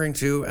referring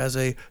to as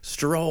a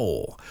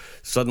stroll.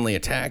 Suddenly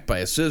attacked by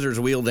a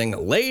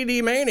scissors-wielding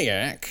lady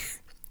maniac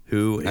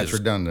who That's is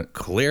redundant.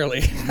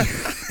 clearly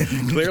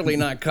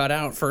not cut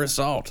out for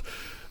assault.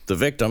 The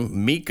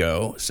victim,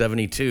 Miko,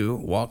 72,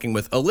 walking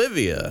with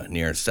Olivia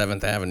near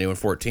 7th Avenue and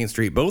 14th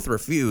Street, both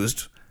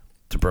refused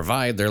to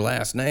provide their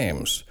last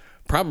names,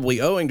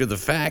 probably owing to the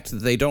fact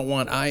that they don't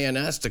want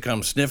INS to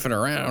come sniffing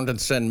around and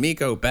send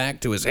Miko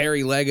back to his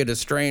hairy-legged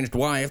estranged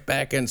wife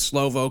back in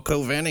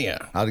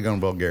Slovo-Kovenia. I'd have gone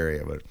to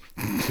Bulgaria, but...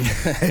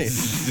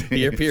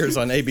 He appears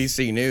on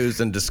ABC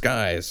News in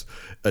disguise.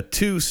 A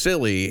too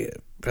silly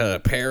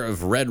pair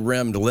of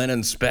red-rimmed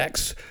linen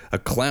specs, a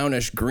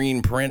clownish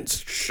green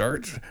print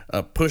shirt,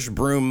 a push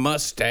broom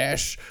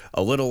mustache,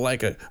 a little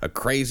like a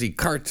crazy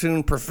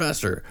cartoon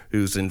professor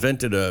who's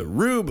invented a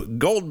Rube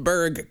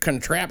Goldberg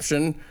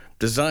contraption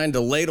designed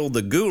to ladle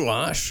the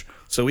goulash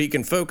so he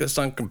can focus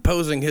on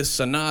composing his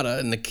sonata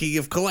in the key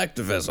of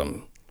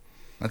collectivism.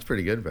 That's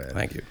pretty good, Brad.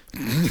 Thank you.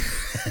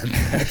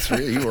 That's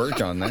really, you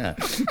worked on that.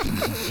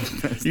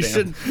 That's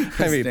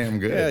damn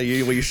good. Yeah,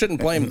 you shouldn't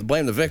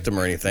blame the victim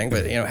or anything,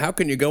 but how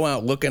can you go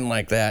out looking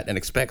like that and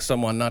expect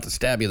someone not to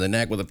stab you in the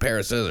neck with a pair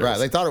of scissors? Right,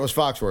 they thought it was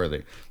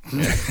Foxworthy.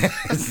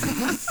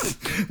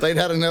 They'd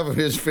had enough of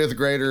his 5th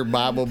grader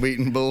Bible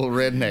beating bull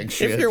redneck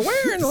shit. If you're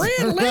wearing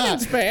red linen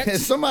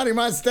specs, somebody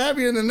might stab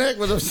you in the neck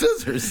with those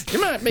scissors.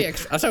 You might be a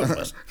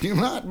homeless. You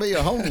might be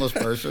a homeless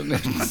person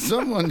if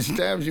someone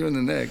stabs you in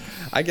the neck.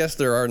 I guess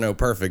there are no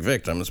perfect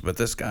victims, but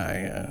this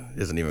guy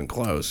isn't even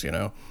close,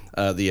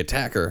 The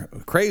attacker,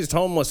 crazed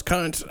homeless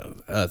cunt,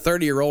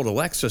 30-year-old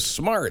Alexis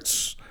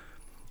Smarts,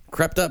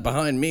 crept up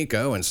behind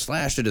Miko and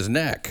slashed at his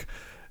neck.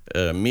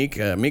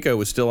 Miko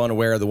was still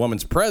unaware of the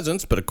woman's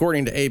presence, but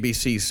according to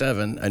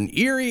ABC7, an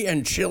eerie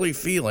and chilly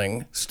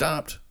feeling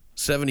stopped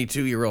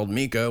 72-year-old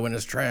Miko in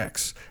his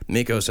tracks.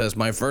 Miko says,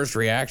 "My first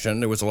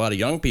reaction, there was a lot of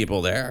young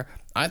people there.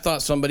 I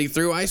thought somebody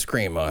threw ice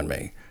cream on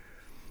me."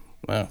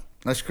 Well,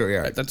 that's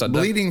correct. Yeah.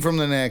 Bleeding from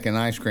the neck and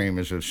ice cream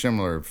is a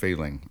similar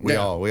feeling. We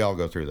all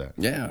go through that.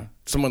 Yeah.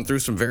 Someone threw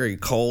some very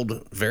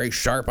cold, very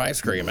sharp ice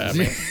cream at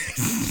me.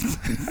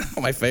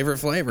 My favorite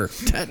flavor,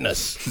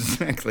 tetanus.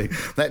 Exactly.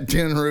 That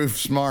tin roof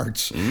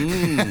Smarts.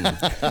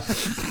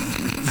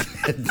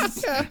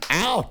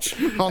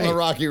 Ouch! On the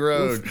rocky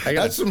road.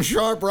 That's some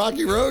sharp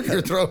rocky road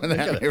you're throwing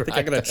at me right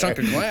I got a chunk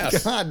of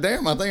glass. God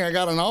damn! I think I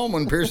got an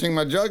almond piercing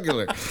my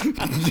jugular. That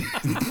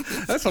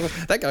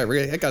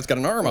guy's got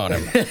an arm on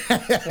him.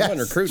 I'm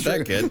gonna recruit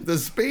that kid. The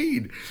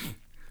speed.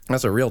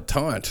 That's a real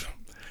taunt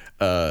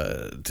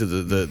to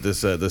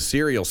the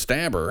serial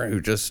stabber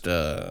who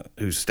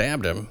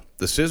stabbed him.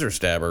 The scissor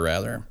stabber,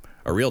 rather.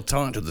 A real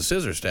taunt to the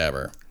scissor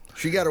stabber.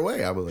 She got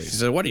away, I believe. She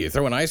said, "What are you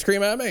throwing ice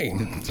cream at me?"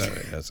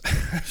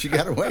 She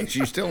got away.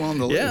 She's still on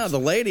the list. Yeah, the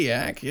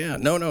Ladiac. Yeah,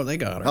 no, they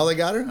got her. Oh, they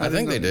got her? I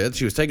think they did.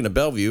 She was taken to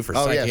Bellevue for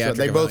psychiatric so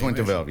they both evaluation. went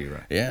to Bellevue,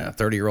 right? Yeah,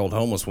 30-year-old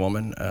homeless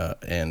woman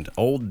and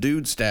old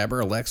dude stabber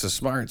Alexis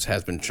Smarts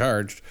has been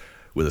charged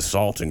with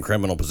assault and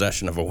criminal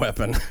possession of a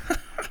weapon.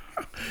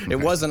 It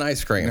wasn't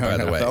ice cream, by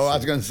the way. Oh, I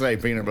was going to say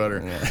peanut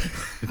butter.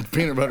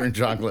 Peanut butter and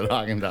chocolate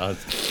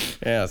Haagen-Dazs.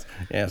 Yes.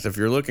 If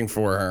you're looking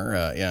for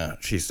her,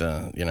 she's, see,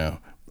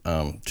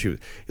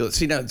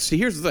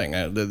 here's the thing.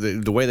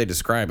 The way they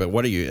describe it,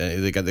 what do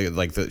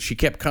you, she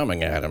kept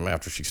coming at him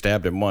after she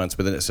stabbed him once,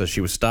 but then it says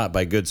she was stopped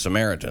by good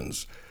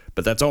Samaritans.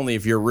 But that's only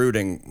if you're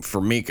rooting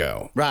for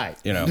Miko. Right.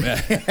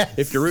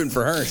 If you're rooting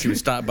for her, she was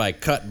stopped by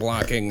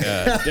cut-blocking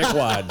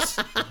dickwads.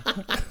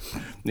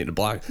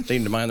 They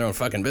need to mind their own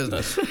fucking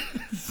business.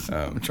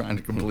 I'm trying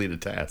to complete a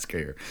task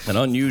here. An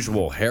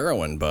unusual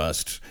heroin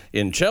bust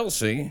in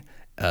Chelsea.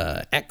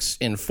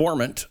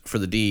 Ex-informant for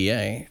the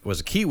DEA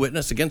was a key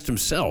witness against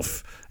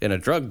himself in a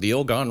drug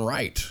deal gone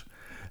right.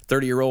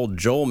 30-year-old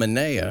Joel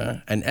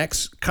Minea, an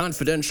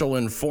ex-confidential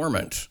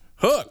informant,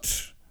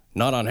 hooked.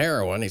 Not on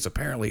heroin, he's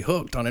apparently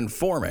hooked on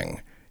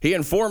informing. He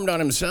informed on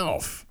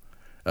himself.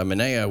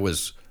 Minea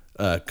was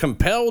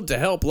compelled to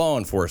help law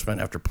enforcement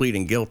after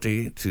pleading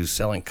guilty to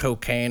selling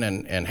cocaine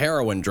and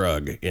heroin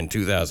drug in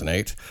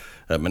 2008.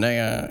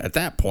 Minea, at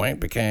that point,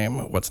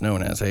 became what's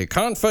known as a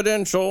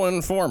confidential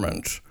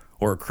informant,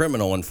 or a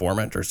criminal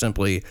informant, or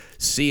simply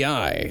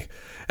CI,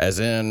 as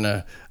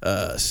in,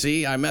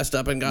 see, I messed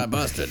up and got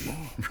busted.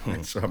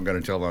 So I'm going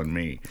to tell on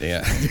me.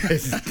 Yeah.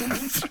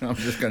 I'm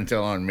just going to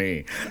tell on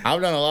me.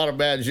 I've done a lot of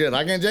bad shit.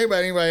 I can't tell you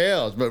about anybody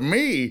else, but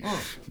me,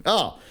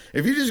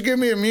 if you just give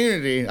me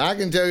immunity, I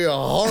can tell you a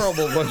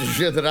horrible bunch of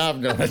shit that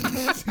I've done.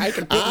 I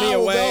can put me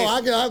away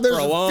there's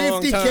for a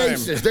long 50 time.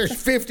 cases. There's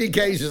 50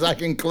 cases I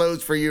can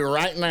close for you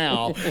right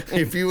now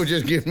if you would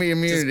just give me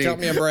immunity. Just cut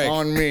me a break.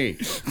 On me.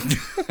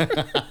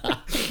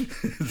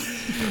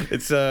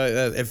 It's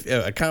if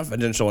a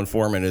confidential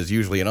informant is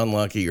usually an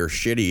unlucky or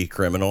shitty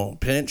criminal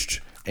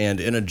pinched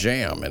and in a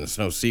jam, and it's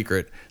no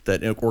secret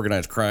that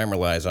organized crime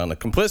relies on the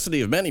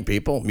complicity of many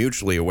people,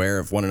 mutually aware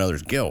of one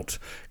another's guilt,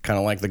 kind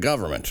of like the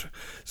government.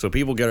 So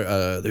people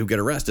who get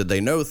arrested,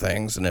 they know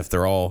things, and if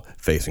they're all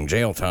facing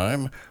jail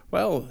time,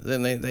 well,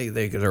 then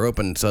they're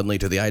open suddenly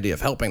to the idea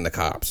of helping the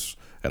cops.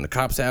 And the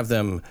cops have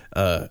them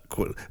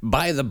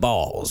by the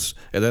balls,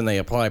 and then they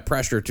apply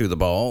pressure to the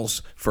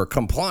balls for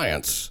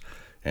compliance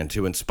and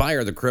to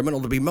inspire the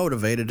criminal to be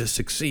motivated to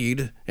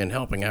succeed in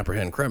helping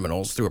apprehend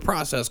criminals through a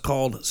process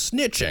called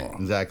snitching.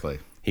 Exactly.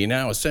 He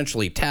now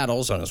essentially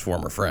tattles on his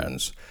former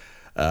friends.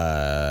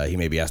 He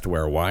may be asked to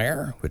wear a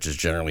wire, which is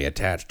generally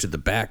attached to the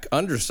back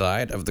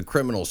underside of the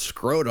criminal's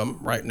scrotum,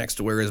 right next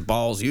to where his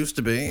balls used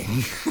to be.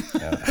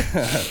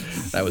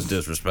 That was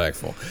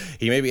disrespectful.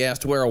 He may be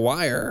asked to wear a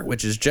wire,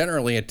 which is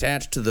generally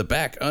attached to the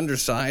back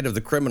underside of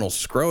the criminal's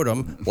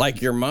scrotum,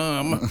 like your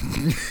mom.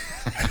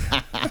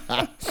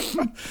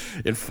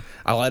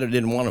 I'll edit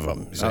in one of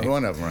them.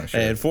 One of them, right? Sure.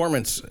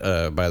 Informants,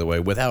 by the way,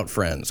 without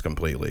friends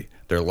completely.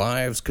 Their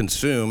lives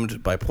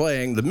consumed by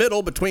playing the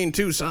middle between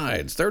two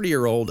sides.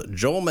 30-year-old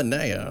Joel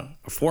Minea,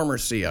 a former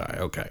CI.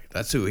 Okay,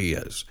 that's who he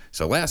is.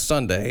 So last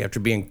Sunday, after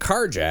being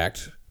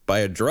carjacked by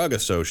a drug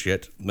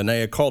associate,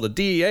 Minea called a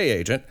DEA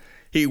agent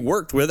he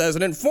worked with as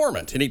an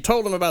informant, and he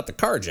told him about the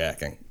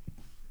carjacking.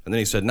 And then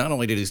he said, not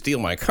only did he steal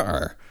my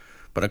car,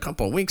 but a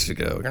couple of weeks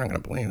ago, you're not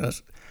going to believe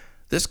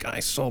this guy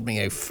sold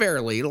me a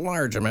fairly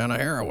large amount of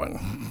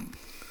heroin.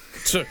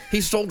 So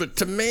he sold it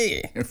to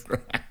me.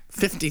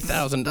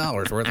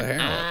 $50,000 worth of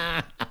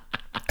heroin.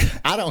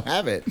 I don't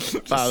have it,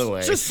 by the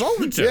way. Just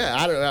sold it to him.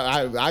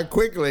 Yeah, I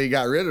quickly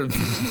got rid of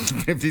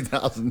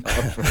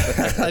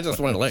 $50,000. I just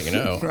wanted to let you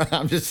know.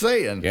 I'm just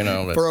saying.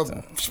 For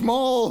a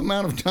small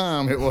amount of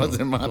time, it was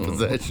in my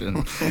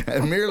possession,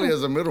 and merely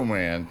as a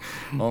middleman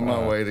on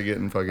my way to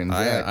getting fucking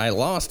jacked. I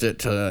lost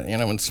it,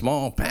 in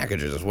small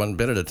packages, one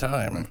bit at a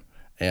time.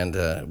 And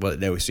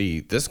now we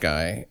see this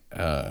guy.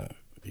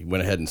 He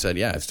went ahead and said,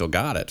 "Yeah, I still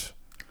got it."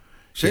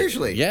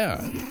 Seriously?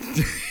 Yeah.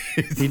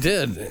 He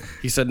did.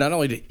 He said not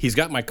only did he's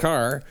got my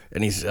car,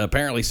 and he's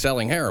apparently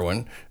selling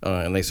heroin.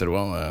 And they said,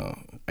 well,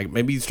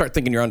 maybe you start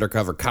thinking you're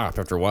undercover cop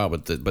after a while.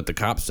 But the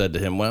cop said to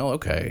him, well,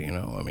 okay,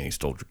 he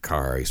stole your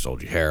car, he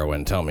sold you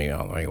heroin. Tell me,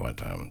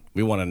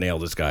 we want to nail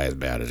this guy as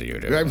bad as you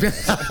do.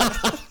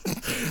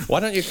 Why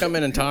don't you come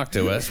in and talk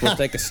to us? We'll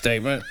take a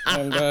statement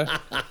and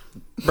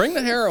bring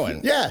the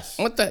heroin. Yes.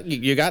 What the?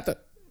 You got the?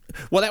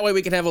 Well, that way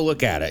we can have a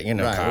look at it.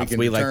 Right, cops.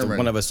 We like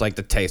one of us like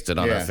to taste it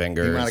on our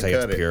finger and say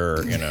it's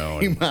pure. He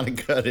might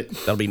have cut it.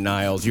 That'll be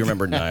Niles. You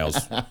remember Niles?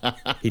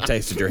 He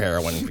tasted your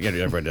heroin. It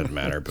doesn't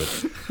matter, but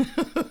it's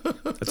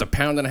 1.5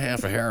 pounds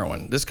of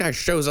heroin. This guy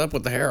shows up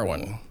with the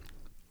heroin.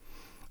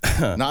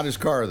 Not his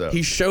car, though.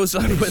 He shows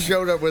up with...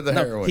 showed up with the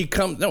heroin. His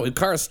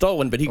car is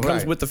stolen, but he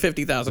comes with the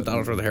 $50,000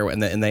 worth of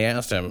heroin. And they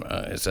asked him,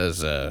 it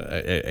says,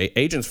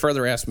 agents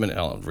further asked Minea,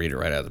 I'll read it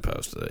right out of the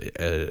post.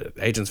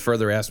 Agents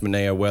further asked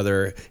Minea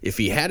whether if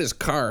had his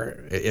car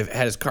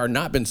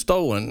not been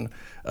stolen,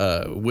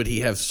 would he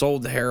have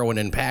sold the heroin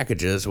in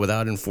packages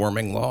without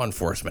informing law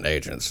enforcement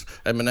agents?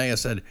 And Minea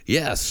said,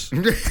 yes.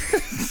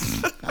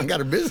 I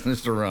got a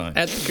business to run.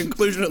 At the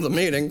conclusion of the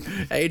meeting,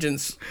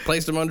 agents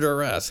placed him under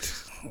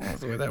arrest.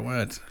 That's the way that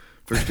went.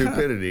 For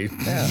stupidity.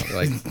 Yeah,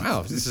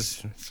 wow, this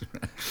is...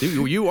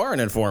 You are an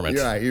informant.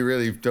 Yeah, you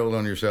really told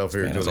on yourself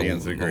here until the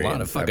nth degree. A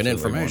lot of fucking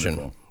information.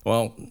 Wonderful.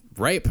 Well,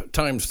 rape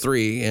times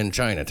 3 in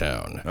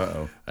Chinatown.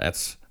 Uh-oh.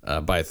 That's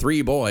by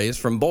 3 boys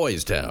from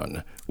Boys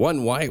Town.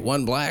 1 white,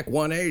 1 black,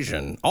 1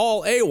 Asian.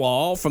 All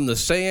AWOL from the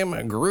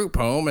same group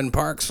home in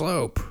Park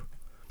Slope.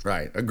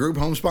 Right. A group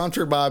home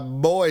sponsored by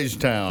Boys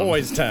Town.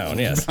 Boys Town,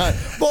 yes.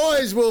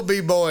 Boys will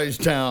be Boys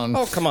Town.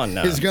 Oh, come on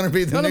now. It's going to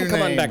be the Let new them come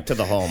name. on back to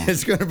the home.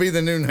 It's going to be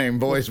the new name.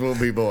 Boys will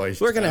be Boys.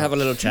 We're going to have a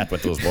little chat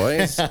with those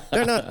boys.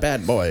 They're not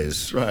bad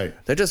boys. Right.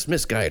 They're just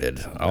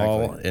misguided.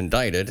 All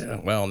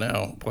indicted. Well,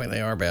 now, boy,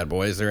 they are bad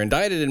boys. They're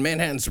indicted in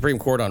Manhattan Supreme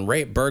Court on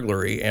rape,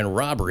 burglary, and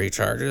robbery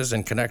charges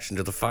in connection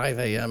to the 5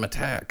 a.m.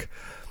 attack.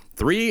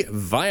 3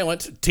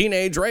 violent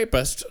teenage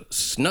rapists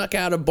snuck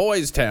out of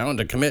Boys Town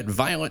to commit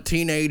violent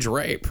teenage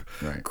rape,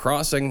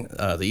 crossing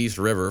the East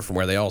River from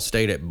where they all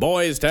stayed at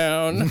Boys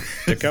Town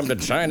to come to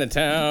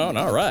Chinatown.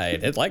 All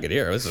right, it's like it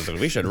here.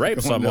 We should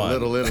rape someone.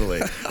 Little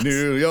Italy.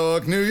 New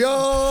York, New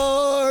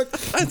York.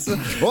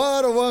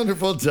 What a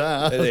wonderful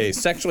town. They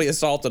sexually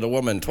assaulted a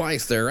woman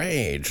twice their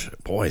age.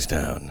 Boys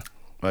Town.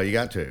 Well, you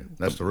got to.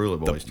 That's the rule of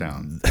Boys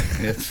Town.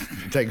 It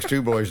takes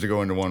 2 boys to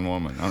go into 1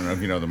 woman. I don't know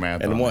if you know the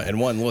math. And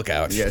one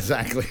lookout. Yeah,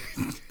 exactly.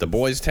 The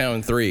Boys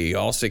Town 3,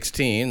 all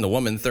 16. The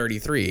woman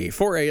 33.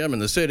 4 a.m. in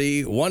the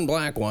city. 1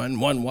 black one,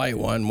 1 white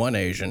one, 1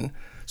 Asian.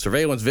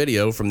 Surveillance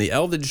video from the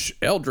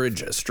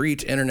Eldridge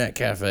Street Internet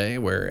Cafe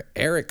where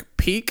Eric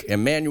Peak,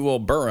 Emmanuel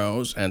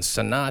Burrows, and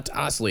Sanat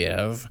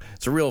Asliev,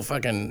 it's a real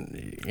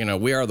fucking,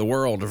 We Are the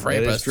World of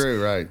rapists. That is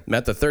true, right.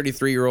 Met the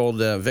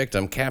 33-year-old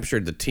victim,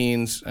 captured the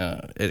teens,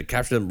 it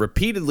captured them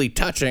repeatedly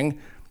touching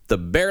the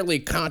barely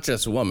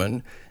conscious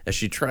woman as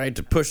she tried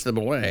to push them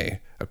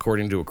away,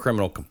 according to a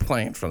criminal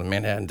complaint from the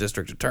Manhattan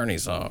District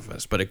Attorney's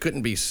Office. But it couldn't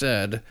it be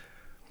said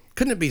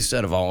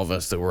of all of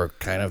us that we're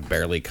kind of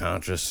barely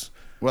conscious?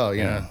 Well,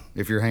 know,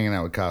 if you're hanging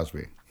out with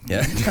Cosby.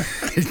 Yeah.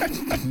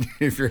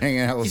 If you're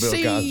hanging out with Bill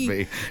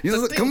Cosby. You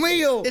look,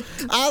 Camille,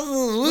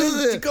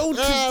 I go to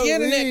the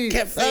internet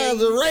cafe.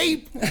 The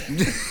rape.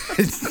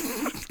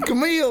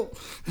 Camille.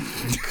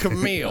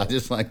 Camille. I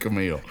just like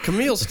Camille.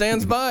 Camille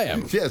stands by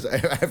him. Yes,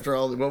 after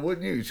all, well,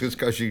 wouldn't you? Just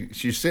because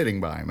she's sitting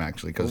by him,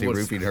 actually, because he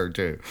roofied her,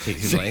 too.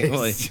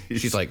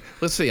 She's like,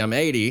 let's see, I'm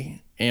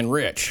 80 and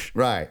rich.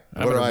 Right.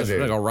 What do I do? I'm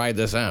going to go ride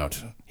this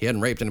out. He hadn't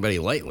raped anybody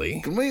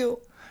lately.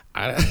 Camille.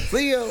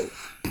 Theo.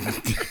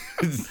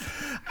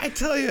 I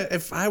tell you,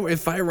 if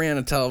I ran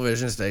a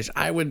television station,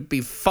 I would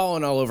be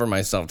falling all over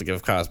myself to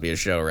give Cosby a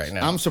show right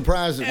now. I'm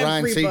surprised that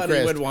Ryan Seacrest.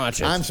 Everybody would watch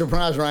it. I'm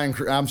surprised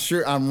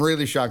I'm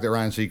really shocked that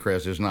Ryan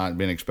Seacrest has not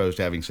been exposed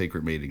to having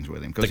secret meetings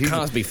with him. The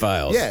Cosby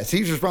Files. Yes,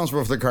 he's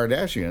responsible for the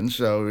Kardashians,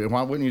 so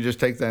why wouldn't you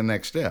just take that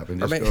next step and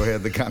just go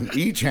ahead the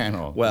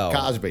E-channel? Well,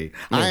 Cosby.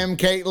 I am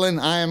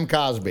Caitlin. I am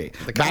Cosby.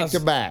 Back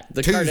to back.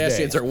 The Tuesday.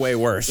 Kardashians are way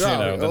worse,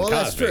 than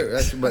Cosby.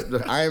 That's true.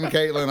 But I am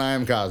Caitlin. I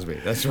am Cosby.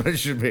 That's what it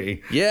should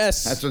be. Yes.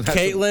 That's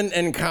Caitlin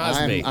and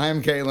Cosby. I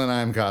am Caitlin.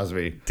 I am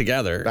Cosby.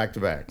 Together. Back to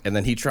back. And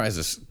then he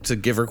tries to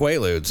give her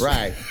Quaaludes.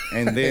 Right.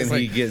 And then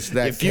he gets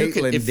that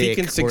Caitlin dick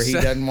where he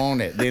doesn't want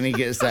it. Then he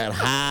gets that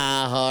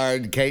high,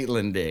 hard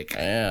Caitlin dick.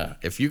 Yeah.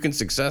 If you can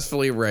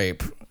successfully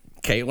rape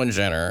Caitlyn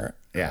Jenner.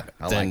 Yeah,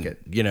 I like it.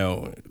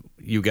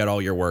 You get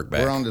all your work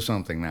back. We're on to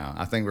something now.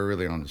 I think we're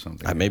really on to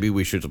something. Maybe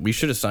we should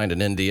have signed an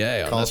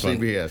NDA on this one.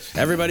 Call CBS.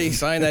 Everybody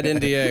sign that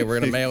NDA. We're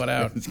going to mail it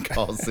out.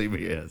 Call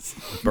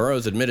CBS.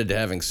 Burroughs admitted to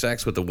having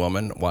sex with the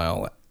woman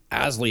while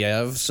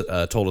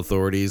Asliev told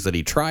authorities that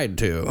he tried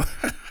to.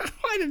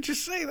 Why did you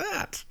say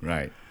that?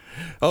 Right.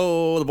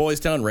 Oh, the Boys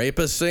Town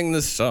rapists sing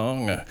this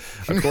song.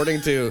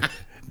 According to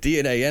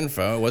DNA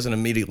info, it wasn't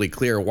immediately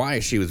clear why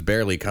she was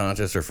barely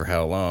conscious or for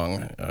how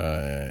long.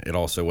 It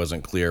also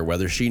wasn't clear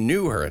whether she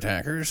knew her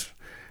attackers.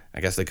 I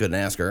guess they couldn't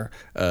ask her.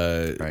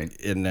 Right.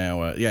 And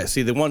now,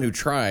 see, the one who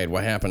tried,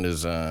 what happened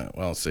is,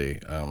 let's see.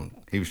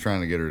 He was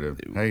trying to get her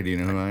to, hey, do you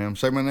know who I am?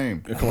 Say my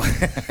name.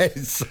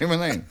 Say my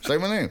name. Say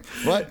my name.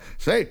 What?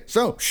 Say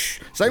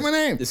my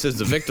name. It says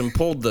the victim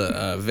pulled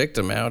the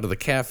victim out of the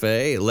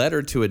cafe, led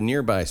her to a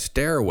nearby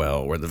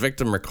stairwell where the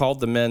victim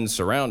recalled the men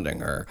surrounding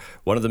her.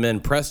 One of the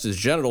men pressed his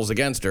genitals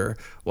against her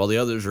while the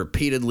others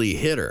repeatedly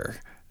hit her.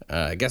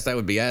 I guess that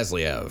would be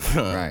Asliev.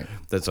 Right.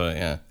 That's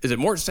Is it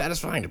more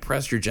satisfying to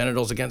press your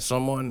genitals against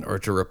someone or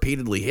to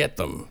repeatedly hit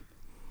them?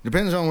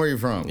 Depends on where you're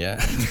from.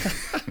 Yeah.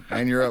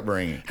 And your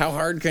upbringing. How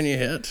hard can you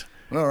hit?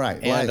 All right.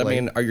 And I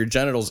mean, are your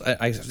genitals?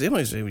 The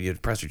only way you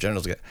press your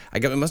genitals. I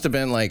guess it must have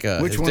been like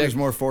which one is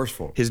more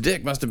forceful? His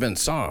dick must have been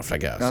soft. I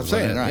guess. I'm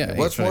saying right. Yeah,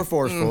 what's more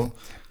forceful?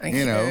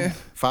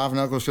 5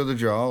 knuckles to the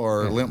jaw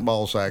or a limp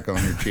ball sack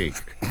on your cheek.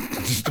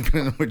 Just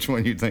depending on which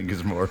one you think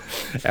is more.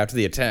 After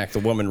the attack, the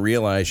woman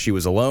realized she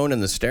was alone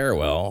in the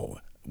stairwell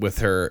with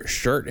her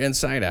shirt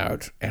inside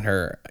out and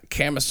her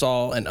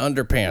camisole and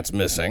underpants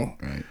missing.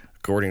 Right.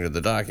 According to the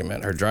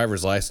document, her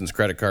driver's license,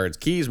 credit cards,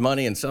 keys,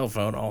 money, and cell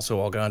phone also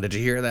all gone. Did you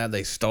hear that?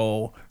 They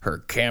stole her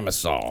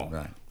camisole.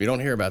 Right. You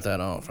don't hear about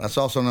that often. That's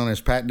also known as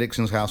Pat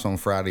Dixon's house on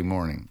Friday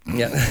morning.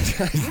 Yeah.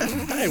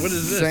 Hey, what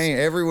is this? Saying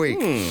every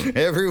week.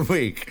 Every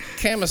week.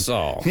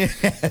 Camisole.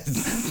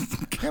 Yes.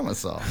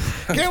 Camisole.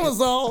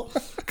 Camisole.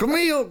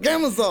 Camille,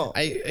 camisole.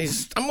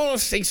 I'm going to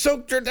say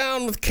soaked her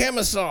down with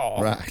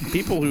camisole. Right.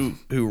 People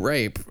who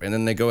rape and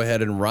then they go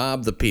ahead and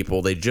rob the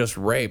people they just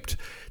raped.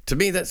 To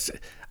me,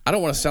 I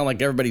don't want to sound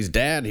like everybody's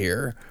dad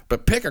here,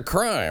 but pick a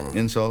crime.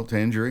 Insult to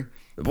injury.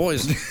 The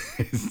Boys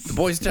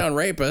Town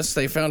rapists,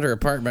 they found her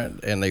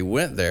apartment and they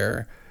went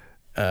there,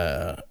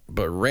 but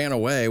ran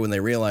away when they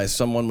realized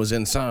someone was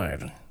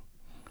inside.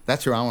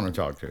 That's who I want to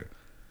talk to.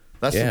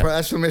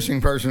 That's the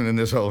missing person in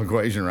this whole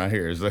equation right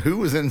here, is the who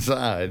was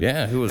inside.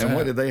 Yeah, who was and that?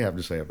 what did they have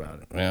to say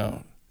about it? Yeah.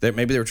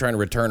 Maybe they were trying to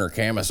return her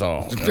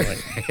camisole.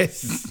 Like,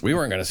 we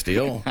weren't going to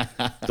steal.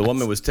 The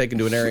woman was taken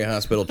to an area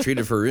hospital,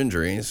 treated for her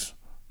injuries.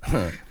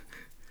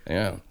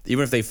 Yeah.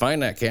 Even if they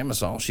find that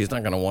camisole, she's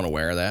not going to want to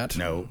wear that.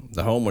 No.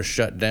 The home was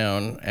shut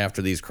down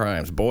after these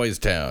crimes. Boys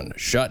Town,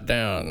 shut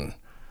down.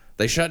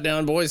 They shut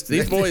down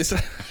these boys.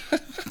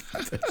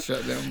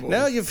 Shut down boys.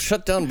 Now you've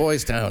shut down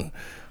Boys Town.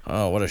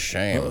 Oh, what a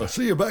shame.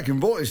 See you back in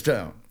Boys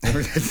Town.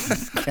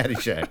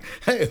 Caddyshack.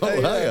 Hey,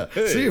 hiya.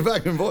 See you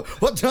back in Boys.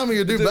 What time will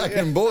you do back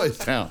in Boys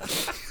Town?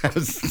 I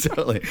was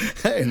totally.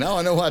 Hey, now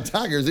I know why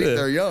tigers eat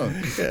their young.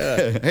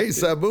 Yeah. Hey,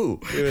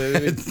 Sabu.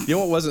 You know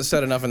what wasn't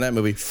said enough in that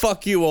movie?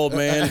 Fuck you, old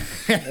man.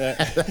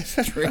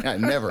 That's true. I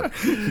never.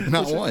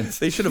 Not once.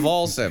 They should have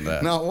all said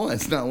that. Not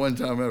once. Not one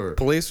time ever.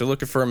 Police are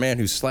looking for a man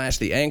who slashed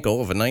the ankle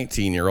of a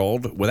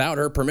 19-year-old without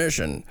her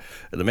permission.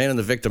 The man and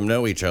the victim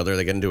know each other.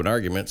 They get into an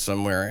argument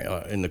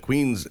somewhere in the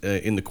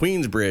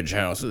Queensbridge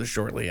house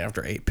shortly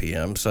after 8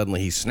 p.m. Suddenly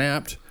he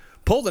snapped,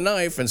 pulled a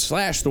knife, and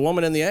slashed the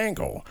woman in the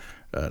ankle.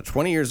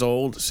 20 years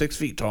old, 6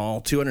 feet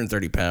tall,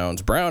 230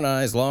 pounds, brown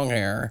eyes, long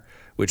hair,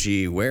 which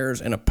he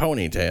wears in a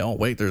ponytail.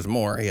 Wait, there's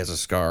more. He has a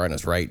scar on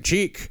his right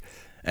cheek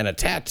and a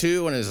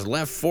tattoo on his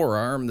left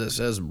forearm that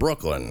says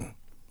Brooklyn.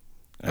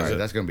 All right,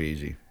 that's going to be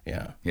easy.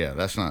 Yeah. Yeah,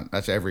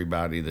 that's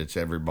everybody that's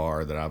every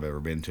bar that I've ever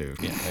been to.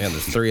 Yeah,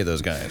 there's 3 of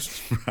those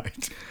guys.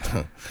 Right.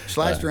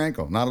 Slashed her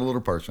ankle, not a little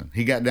person.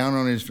 He got down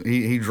on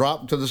he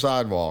dropped to the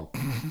sidewalk,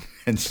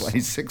 and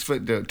he's 6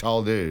 foot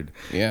tall dude.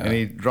 Yeah. And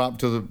he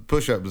dropped to the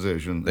push-up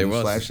position and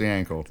slashed the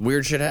ankle.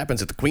 Weird shit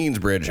happens at the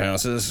Queensbridge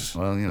houses.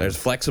 Well, you know. There's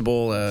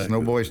flexible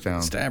no Boys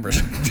Town.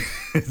 stabbers.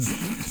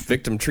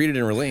 Victim treated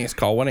and released.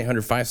 Call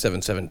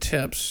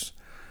 1-800-577-TIPS.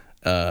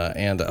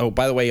 And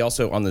by the way,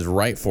 also on his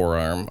right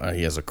forearm,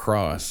 he has a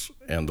cross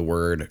and the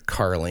word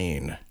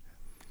Carlene.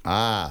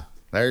 Ah,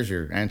 there's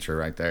your answer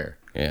right there.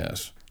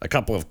 Yes. A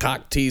couple of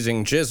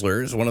cock-teasing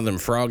chiselers, one of them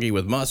froggy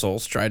with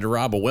muscles, tried to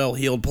rob a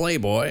well-heeled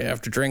playboy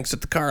after drinks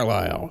at the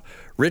Carlisle.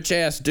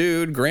 Rich-ass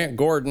dude, Grant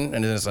Gordon,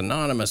 and his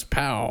anonymous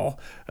pal,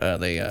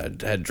 they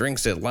had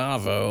drinks at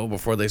Lavo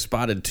before they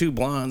spotted 2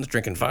 blondes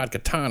drinking vodka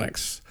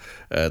tonics.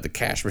 The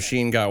cash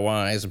machine got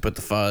wise and put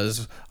the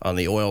fuzz on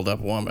the oiled-up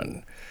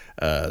woman.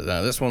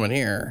 Now this woman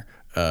here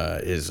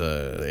is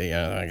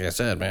like I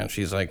said, man,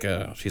 she's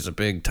a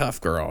big tough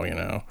girl, you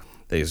know.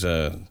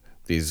 The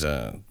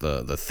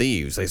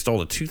thieves, they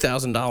stole a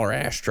 $2,000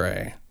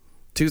 ashtray.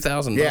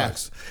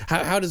 $2,000.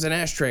 How does an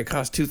ashtray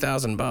cost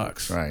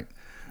 $2,000? Right.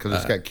 Because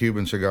it's got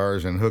Cuban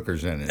cigars and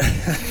hookers in it.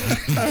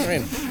 I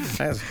mean,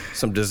 that's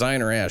some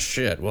designer-ass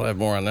shit. We'll have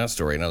more on that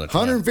story another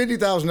time.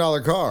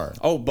 $150,000 car.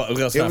 Oh, but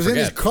let's it not was forget.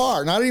 in his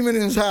car, not even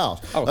in his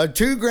house. Oh. A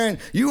 $2,000.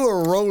 You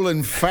are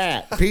rolling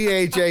fat,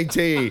 PHAT.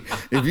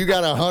 If you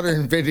got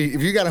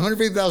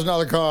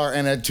 $150,000 car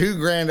and a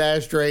 $2,000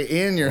 ashtray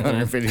in your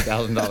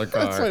 $150,000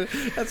 car.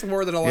 That's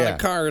more than a lot of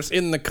cars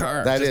in the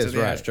car. That just is in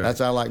the right. ashtray. That's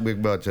how I like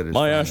big butts at his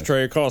My finest.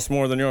 ashtray costs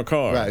more than your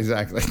car. Right,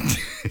 exactly.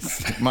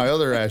 My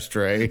other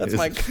ashtray.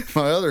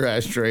 My other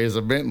ashtray is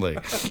a Bentley.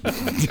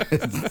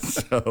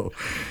 So,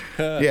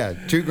 yeah,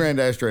 $2,000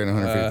 ashtray and a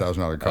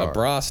 $150,000 car. A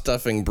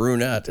bra-stuffing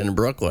brunette in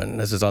Brooklyn.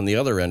 This is on the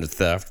other end of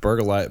theft.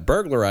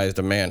 Burglarized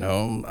a man's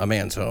home,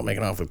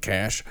 making off with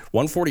cash.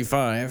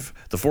 145,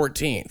 the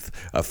 14th.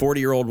 A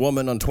 40-year-old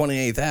woman on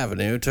 28th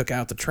Avenue took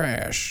out the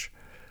trash.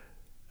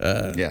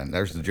 Yeah,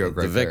 there's the joke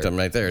right there. The victim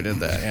right there did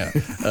that,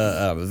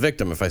 yeah.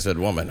 Victim, if I said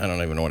woman, I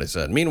don't even know what I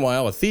said.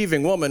 Meanwhile, a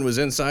thieving woman was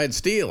inside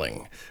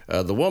stealing.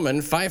 The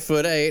woman,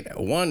 5'8",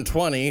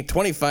 120,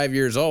 25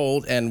 years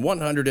old, and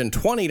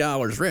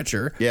 $120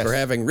 richer for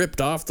having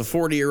ripped off the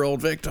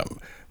 40-year-old victim.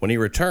 When he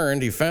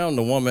returned, he found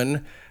the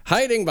woman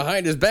hiding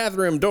behind his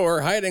bathroom door,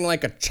 hiding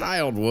like a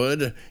child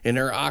would, in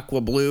her aqua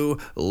blue,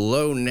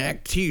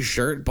 low-neck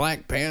T-shirt,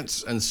 black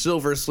pants, and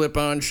silver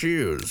slip-on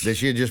shoes. That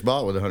she had just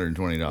bought with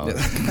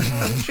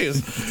 $120. She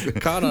was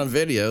caught on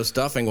video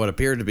stuffing what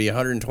appeared to be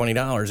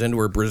 $120 into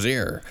her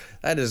brassiere.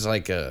 That is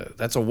like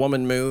that's a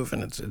woman move,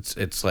 and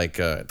it's like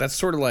that's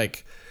sort of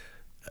like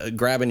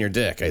grabbing your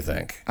dick, I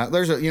think.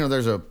 There's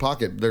a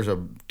pocket, there's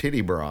a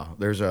titty bra,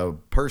 there's a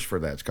purse for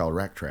that. It's called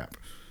Rack Trap.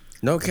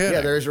 No kidding.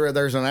 Yeah,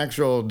 there's an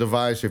actual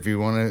device if you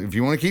want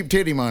to keep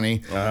titty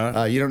money.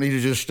 You don't need to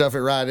just stuff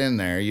it right in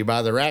there. You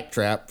buy the rack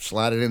trap,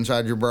 slide it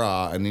inside your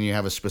bra, and then you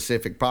have a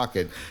specific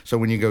pocket. So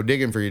when you go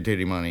digging for your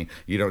titty money,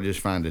 you don't just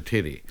find a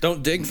titty.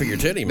 Don't dig for your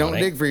titty money. Don't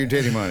dig for your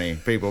titty money,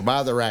 people.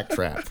 Buy the rack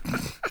trap.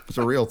 It's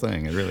a real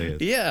thing. It really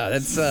is. Yeah,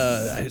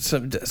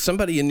 it's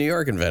somebody in New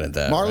York invented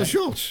that. Marla right?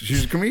 Schultz.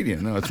 She's a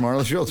comedian. No, it's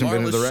Marla Schultz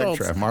invented the rack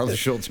trap. Marla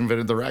Schultz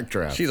invented the rack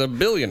trap. She's a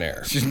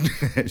billionaire. She's made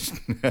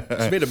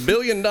 $1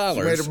 billion.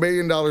 She made $1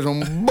 billion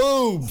on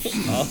boobs.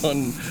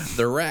 On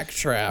the rack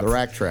trap. The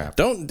rack trap.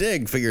 Don't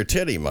dig for your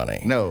titty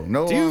money. No Do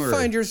longer. you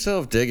find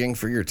yourself digging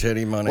for your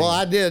titty money? Well,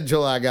 I did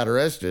till I got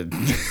arrested.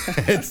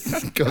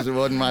 Because it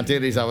wasn't my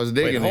titties I was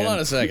digging. Wait, hold on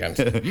a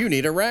second. You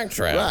need a rack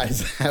trap.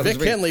 Right.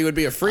 Vic Henley would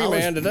be a free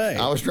man today.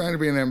 I was trying to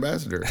be an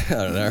ambassador.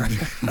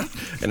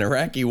 An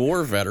Iraqi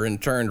war veteran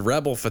turned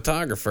rebel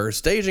photographer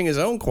staging his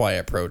own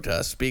quiet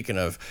protest. Speaking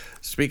of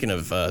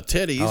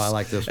titties, I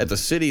like this one. At the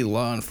city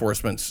law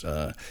enforcement's,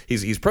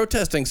 he's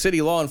protesting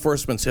city law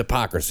enforcement's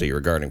hypocrisy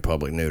regarding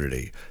public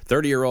nudity.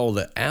 30-year-old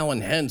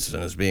Alan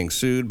Henson is being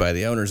sued by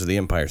the owners of the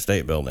Empire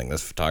State Building.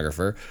 This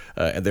photographer,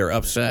 and they're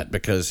upset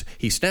because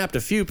he snapped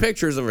a few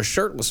pictures of a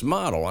shirtless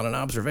model on an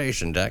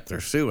observation deck. They're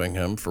suing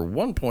him for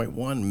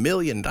 $1.1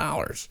 million,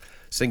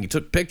 saying he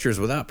took pictures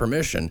without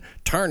permission,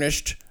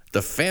 tarnished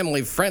the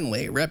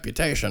family-friendly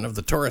reputation of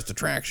the tourist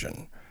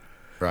attraction.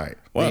 Right.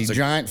 Well, the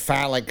giant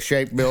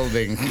phallic-shaped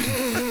building.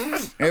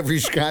 Every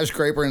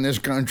skyscraper in this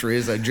country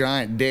is a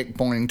giant dick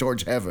pointing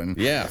towards heaven.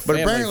 Yeah, but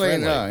apparently,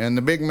 family-friendly. and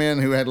the big men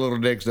who had little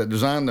dicks that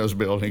designed those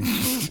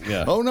buildings.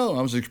 Yeah. Oh no,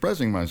 I was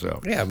expressing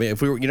myself. Yeah, I mean,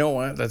 if we were, you know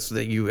what?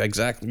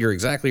 You're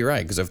exactly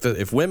right. Because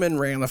if women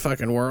ran the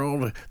fucking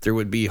world, there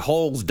would be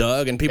holes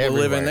dug and people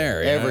living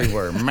there.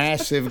 Everywhere,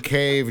 massive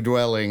cave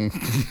dwelling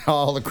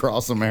all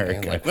across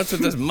America. Like, what's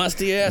with this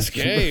musty ass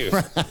cave?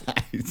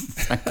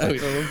 Exactly.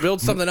 We'll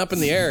build something up in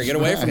the air. Get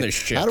away from this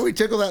shit. How do we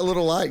tickle that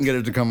little light and get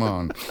it to come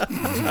on?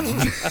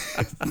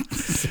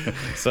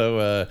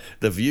 So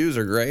the views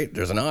are great.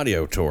 There's an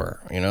audio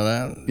tour. You know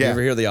that? Yeah. You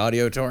ever hear the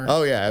audio tour?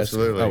 Oh yeah,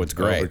 absolutely. It's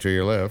great. Over to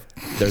your left.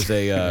 There's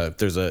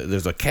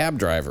a cab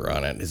driver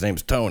on it. His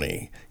name's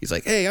Tony. He's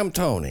like, "Hey, I'm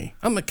Tony.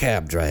 I'm a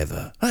cab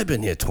driver. I've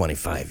been here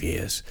 25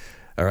 years.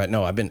 All right,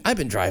 no, I've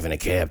been driving a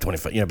cab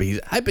 25.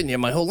 But I've been here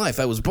my whole life.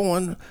 I was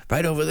born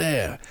right over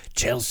there,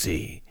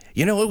 Chelsea.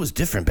 It was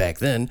different back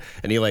then."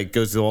 And he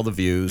goes through all the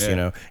views.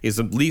 Yeah. He's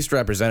the least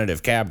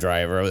representative cab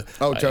driver.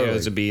 Oh, totally.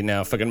 To be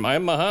now fucking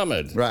I'm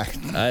Muhammad. Right.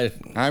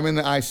 I'm in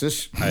the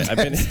ISIS. I've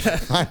been.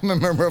 I'm a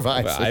member of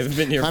ISIS. Well, I've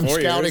been here I'm 4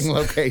 years. scouting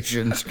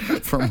locations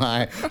for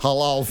my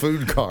halal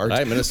food cart.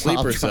 I'm in a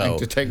sleeper cell.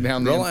 To take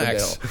down the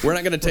Relax. infidel. We're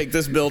not going to take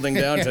this building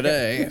down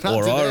today,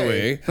 or are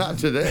we? Not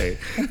today.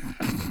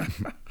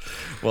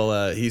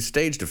 Well, he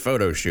staged a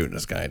photo shoot,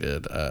 this guy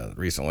did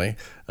recently,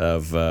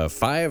 of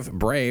 5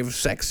 brave,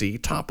 sexy,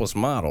 topless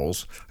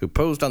models who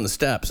posed on the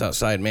steps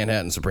outside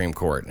Manhattan Supreme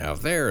Court. Now,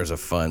 there's a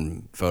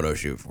fun photo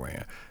shoot for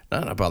you.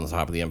 Not up on the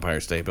top of the Empire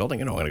State Building.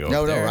 You don't want to go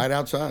up there. No, right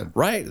outside.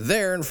 Right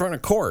there in front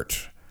of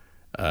court.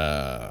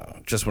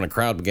 Just when a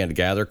crowd began to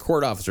gather,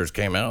 court officers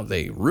came out.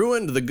 They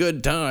ruined the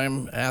good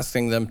time,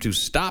 asking them to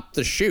stop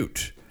the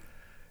shoot.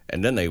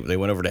 And then they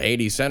went over to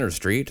 80 Center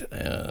Street,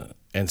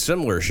 and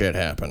similar shit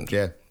happened.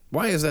 Yeah.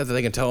 Why is that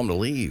they can tell them to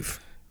leave?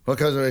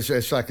 Because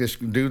it's like this,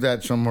 do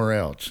that somewhere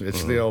else.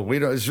 It's the old,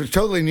 it's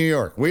totally New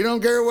York. We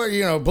don't care what,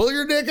 pull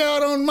your dick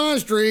out on my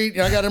street,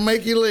 I got to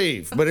make you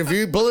leave. But if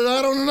you pull it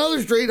out on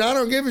another street, I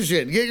don't give a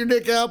shit. Get your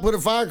dick out, put a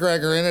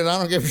firecracker in it, I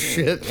don't give a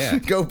shit. Yeah.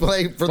 Go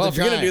play for the Giants. Well, if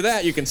you're going to do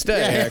that, you can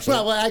stay, actually.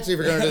 Well, actually, if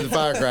you're going to do the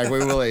firecracker, we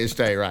will let you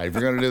stay, right. If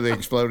you're going to do the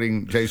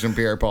exploding Jason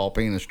Pierre-Paul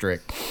penis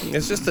trick.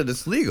 It's just that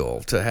it's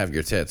legal to have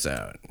your tits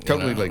out.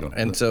 Totally legal.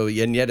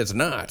 And yet it's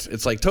not.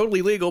 It's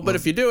totally legal, but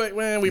if you do it,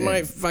 we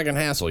might fucking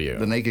hassle you.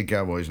 The naked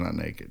cowboy's not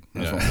naked.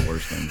 That's one of the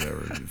worst things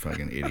ever. You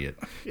fucking idiot.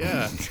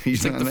 Yeah.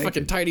 He's like not the naked.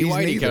 fucking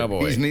tighty-whitey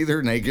cowboy. He's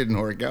neither naked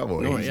nor a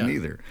cowboy. No, He's yeah.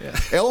 neither. Yeah.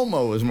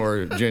 Elmo is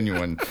more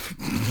genuine.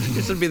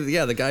 This would be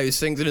the guy who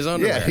sings in his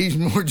underwear. Yeah, he's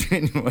more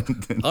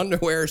genuine than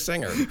underwear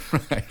singer.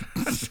 right.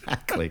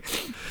 Exactly.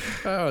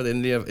 Oh,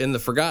 in the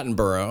Forgotten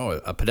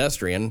Borough, a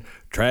pedestrian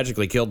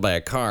tragically killed by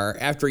a car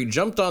after he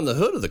jumped on the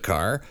hood of the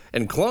car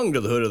and clung to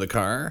the hood of the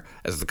car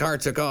as the car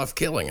took off,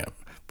 killing him.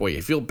 Boy,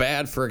 you feel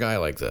bad for a guy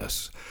like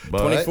this.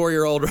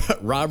 24-year-old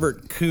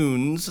Robert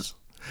Coons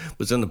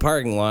was in the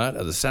parking lot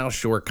of the South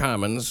Shore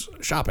Commons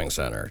Shopping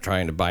Center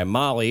trying to buy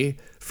Molly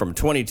from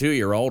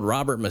 22-year-old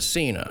Robert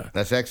Messina.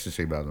 That's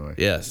ecstasy, by the way.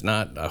 Yes,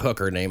 not a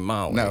hooker named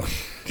Molly. No.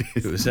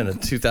 It was in a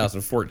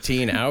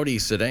 2014 Audi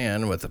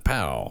sedan with a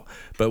POW.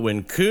 But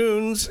when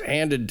Coons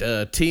handed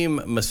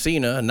Team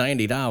Messina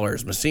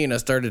 $90, Messina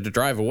started to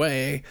drive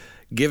away,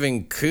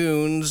 giving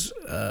Coons,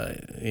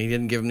 he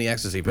didn't give him the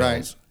ecstasy pills.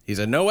 Right. He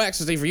said, "No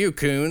ecstasy for you,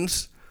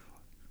 Coons."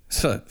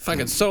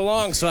 Fucking so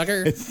long,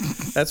 sucker.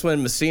 That's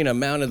when Messina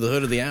mounted the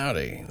hood of the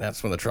Audi.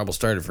 That's when the trouble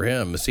started for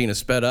him. Messina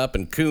sped up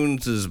and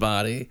Coons'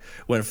 body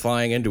went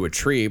flying into a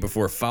tree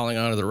before falling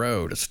onto the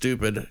road. A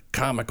stupid,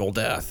 comical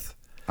death.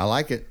 I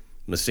like it.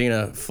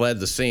 Messina fled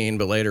the scene,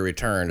 but later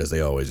returned, as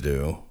they always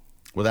do.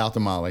 without the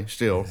Molly.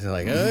 Still, He's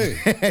like,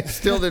 hey,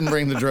 still didn't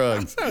bring the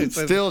drugs.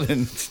 Still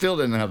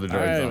didn't have the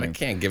drugs on I him.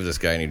 can't give this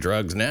guy any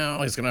drugs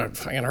now. He's gonna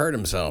fucking hurt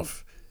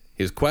himself.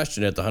 He was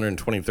questioned at the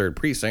 123rd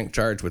precinct,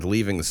 charged with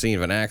leaving the scene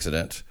of an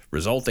accident,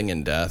 resulting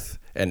in death,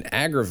 and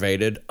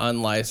aggravated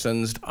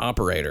unlicensed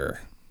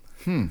operator.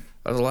 There's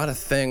a lot of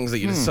things that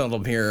you just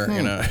seldom hear,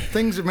 you know.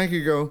 Things that make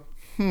you go,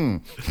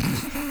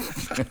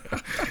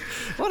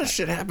 A lot of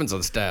shit happens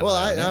on Staten Well,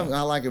 Island.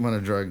 I like it when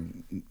a drug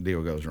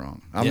deal goes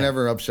wrong. I'm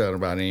never upset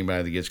about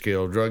anybody that gets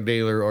killed, drug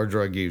dealer or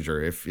drug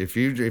user. If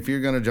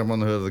you're going to jump on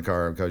the hood of the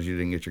car because you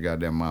didn't get your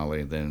goddamn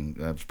Molly, then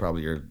that's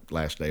probably your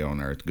last day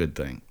on earth. Good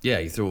thing. Yeah,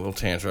 you threw a little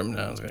tantrum.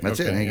 No, That's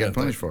it. And he got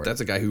punished for it.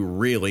 That's a guy who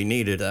really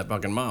needed that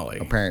fucking Molly.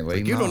 Apparently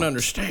Like, you don't not.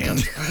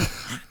 understand.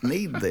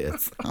 Need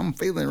this. I'm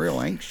feeling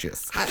real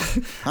anxious.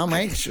 I'm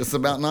anxious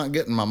about not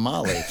getting my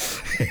Molly.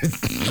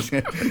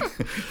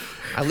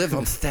 I live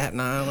on Staten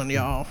Island,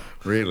 y'all.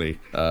 Really?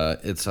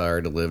 It's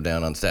hard to live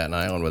down on Staten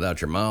Island without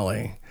your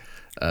Molly.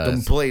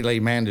 Completely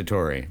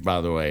mandatory,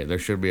 by the way. There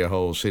should be a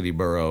whole city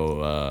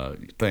borough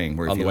thing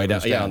where On if the you way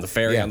live down, in on the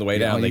ferry on the way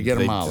down, you get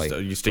a Molly.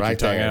 You stick your Right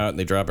tongue there. out and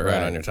they drop it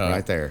right on your tongue.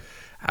 Right there.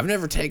 I've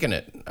never taken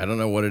it. I don't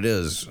know what it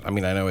is. I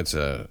mean, I know it's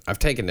I've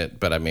taken it,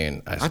 but I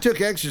mean, I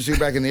took ecstasy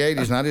back in the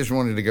 80s, and I just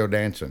wanted to go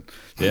dancing.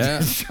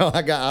 Yeah. So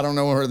I don't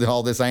know where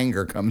all this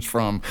anger comes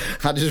from.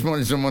 I just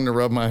wanted someone to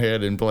rub my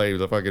head and play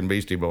the fucking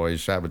Beastie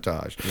Boys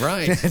Sabotage.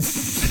 Right. That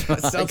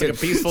sounds like a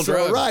peaceful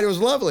drug. Right, it was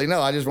lovely. No,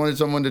 I just wanted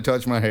someone to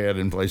touch my head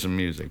and play some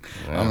music.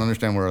 I don't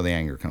understand where all the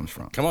anger comes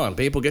from. Come on,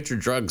 people, get your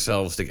drug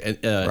selves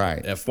together.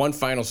 Right. If one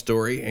final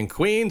story. In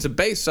Queens, a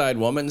Bayside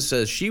woman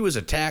says she was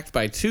attacked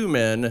by two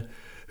men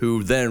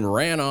who then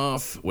ran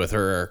off with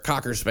her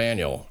Cocker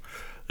Spaniel.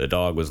 The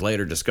dog was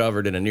later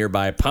discovered in a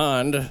nearby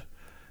pond,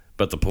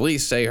 but the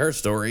police say her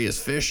story is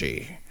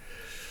fishy.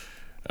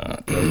 No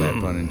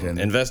pun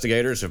intended.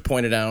 Investigators have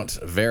pointed out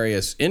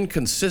various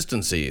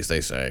inconsistencies,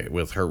 they say,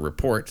 with her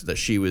report that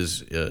she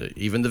was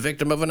even the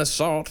victim of an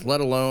assault,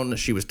 let alone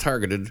she was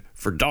targeted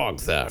for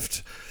dog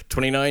theft.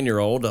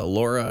 29-year-old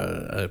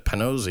Laura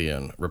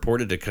Panosian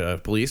reported to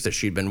police that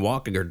she'd been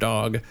walking her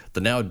dog,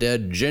 the now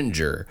dead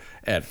Ginger,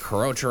 at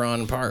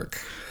Crocheron Park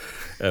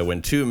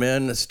when two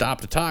men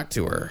stopped to talk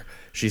to her.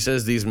 She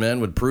says these men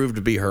would prove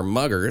to be her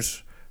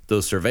muggers,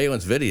 though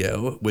surveillance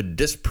video would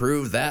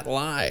disprove that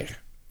lie.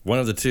 One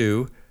of the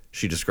two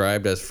she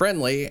described as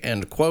friendly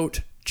and,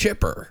 quote,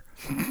 chipper.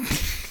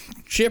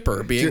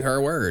 Chipper being her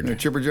word.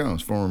 Chipper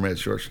Jones, former Mets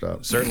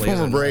shortstop. Certainly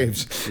former isn't.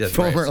 Braves. Yes,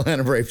 former Braves.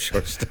 Atlanta Braves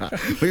shortstop.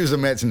 He was a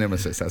Mets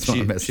nemesis. That's why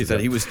I messed She it said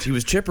up. he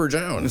was Chipper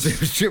Jones. He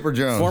was Chipper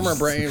Jones. Former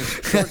Braves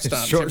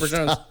shortstop, Chipper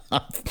Jones.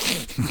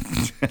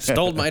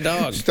 Stole my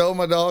dog. Stole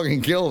my dog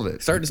and killed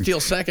it. Started to steal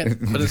second,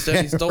 but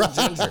instead he stole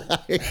Ginger.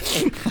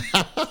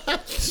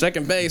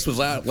 Second base was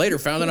later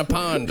found in a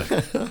pond.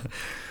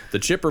 The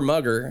Chipper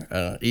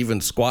mugger even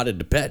squatted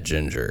to pet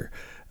Ginger.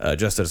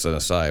 Just as an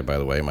aside, by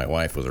the way, my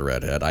wife was a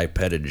redhead. I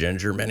petted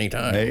Ginger many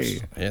times.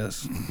 Hey.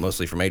 Yes,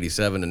 mostly from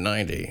 87 to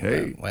 90.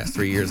 Hey. Last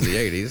 3 years of the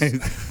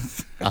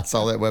 80s. I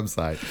saw that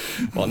website.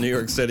 While New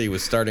York City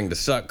was starting to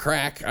suck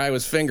crack, I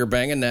was finger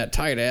banging that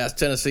tight-ass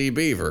Tennessee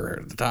Beaver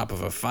at the top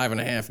of a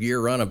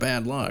 5.5-year run of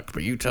bad luck.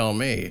 But you tell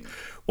me,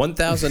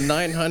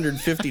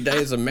 1,950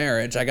 days of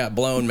marriage, I got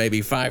blown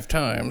maybe 5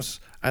 times.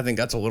 I think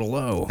that's a little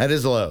low. That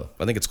is low.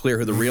 I think it's clear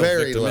who the real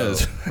Very victim low.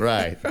 is.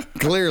 Right.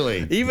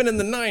 Clearly. Even in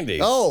the 90s.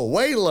 Oh,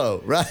 way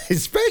low. Right.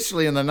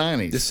 Especially in the The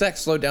 90s.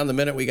 sex slowed down the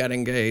minute we got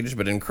engaged,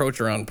 but in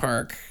Crocheron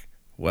Park,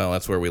 well,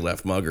 that's where we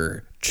left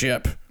mugger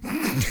Chip.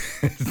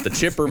 The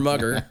Chipper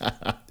mugger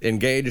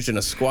engaged in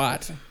a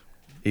squat.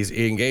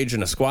 He engaged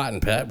in a squat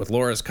and pet with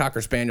Laura's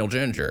Cocker Spaniel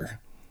Ginger.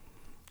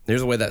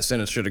 Here's the way that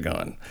sentence should have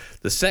gone.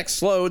 The sex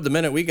slowed the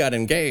minute we got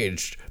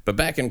engaged, but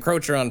back in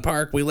Crocheron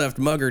Park, we left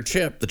mugger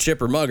Chip, the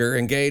Chipper mugger,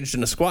 engaged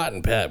in a squat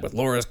and pet with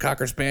Laura's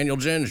Cocker Spaniel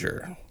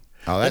Ginger.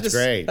 Oh, that's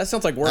great. That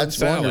sounds like word That's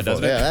salad, wonderful.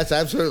 doesn't it? Yeah, that's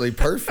absolutely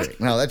perfect.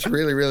 No, that's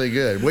really, really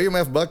good. William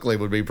F. Buckley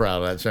would be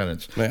proud of that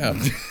sentence.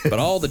 Yeah. But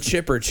all the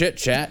Chipper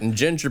chit-chat and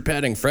Ginger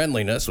petting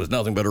friendliness was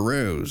nothing but a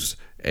ruse.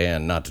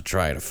 And not to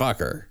try to fuck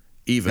her.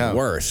 Even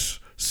worse.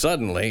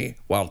 Suddenly,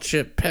 while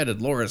Chip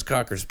petted Laura's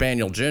Cocker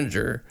Spaniel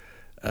Ginger,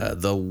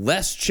 the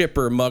less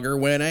Chipper mugger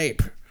went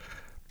ape,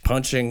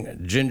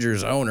 punching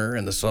Ginger's owner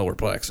in the solar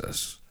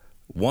plexus.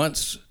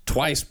 Once,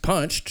 twice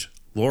punched,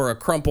 Laura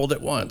crumpled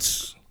at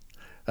once.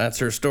 That's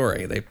her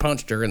story. They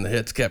punched her and the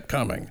hits kept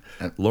coming.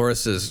 Laura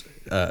says,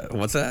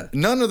 what's that?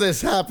 None of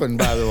this happened,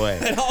 by the way.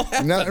 It all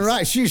happened.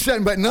 Right. She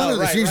said, but none of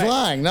this. She's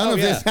lying. None of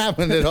this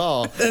happened at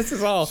all. This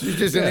is all. She's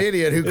just an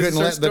idiot who couldn't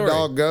let the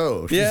dog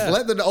go.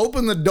 Just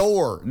open the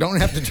door. Don't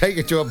have to take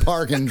it to a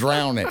park and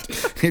drown it.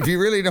 If you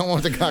really don't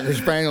want the Cocker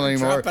Spaniel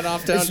anymore, Drop it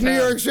off downtown. it's New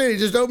York City.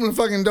 Just open the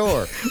fucking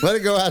door. Let it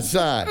go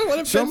outside. Let it fend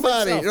for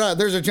Somebody, itself. right?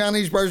 There's a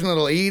Chinese person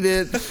that'll eat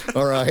it,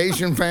 or a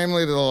Haitian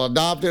family that'll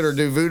adopt it or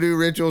do voodoo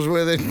rituals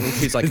with it.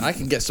 He's like, I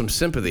can get some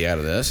sympathy out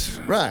of this.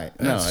 Right.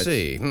 No, Let's it's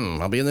see.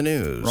 I'll be in the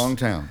news. wrong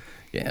town.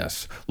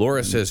 Yes.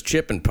 Laura says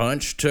Chip and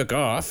Punch took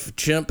off,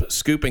 Chimp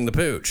scooping the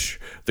pooch.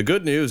 The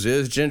good news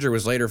is Ginger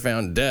was later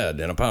found dead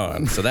in a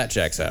pond, so that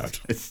checks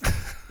out.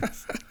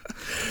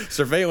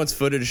 Surveillance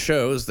footage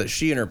shows that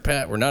she and her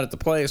pet were not at the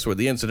place where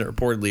the incident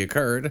reportedly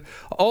occurred.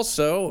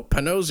 Also,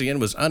 Panosian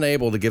was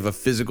unable to give a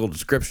physical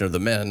description of the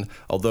men,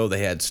 although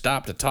they had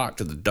stopped to talk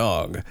to the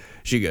dog.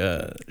 She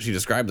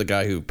described the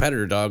guy who petted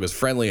her dog as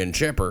friendly and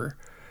chipper.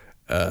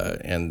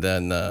 And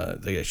then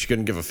she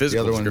couldn't give a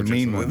physical description. The other one, the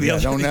mean one. Yeah,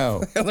 don't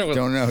know.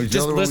 Don't know.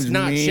 Just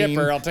not mean.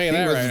 Chipper, I'll tell you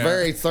that right now. He was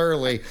very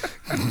thoroughly...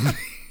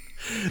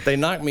 They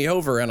knocked me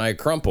over and I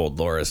crumpled,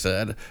 Laura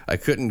said. I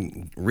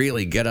couldn't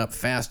really get up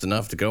fast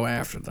enough to go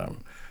after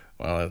them.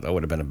 Well, that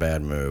would have been a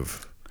bad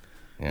move.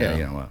 Yeah,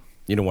 you know what?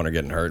 You don't want her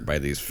getting hurt by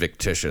these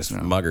fictitious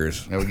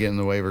muggers. That would get in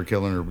the way of her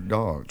killing her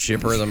dog.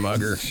 Chipper the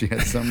mugger. She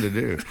had something to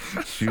do.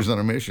 She was on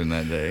a mission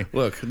that day.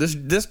 Look,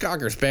 this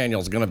Cocker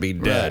Spaniel's going to be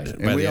dead. Right.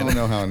 And we all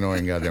know how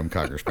annoying goddamn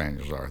Cocker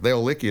Spaniels are.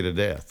 They'll lick you to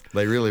death.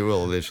 They really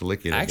will. They just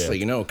lick you to death. Actually,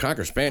 you know,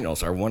 Cocker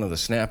Spaniels are one of the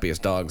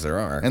snappiest dogs there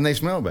are. And they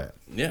smell bad.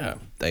 Yeah,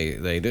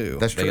 they do.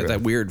 That's true. They got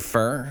that weird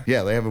fur.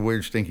 Yeah, they have a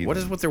weird stinky. What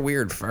is with their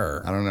weird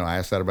fur? I don't know. I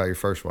asked that about your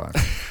first wife.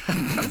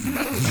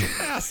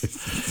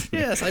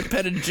 Yes, I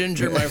petted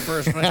Ginger, my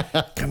first wife.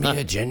 Come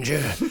here,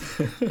 Ginger.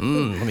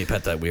 Let me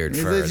pet that weird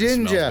fur. It's a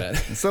ginger.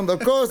 Of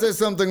course, there's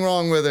something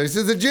wrong with her.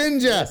 She's a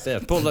ginger. Yes,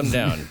 pull them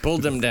down. Pull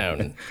them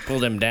down. Pull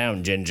them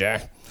down,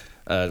 Ginger.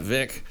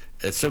 Vic,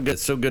 it's so good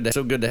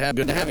to have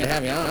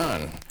you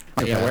on.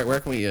 Yeah, where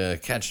can we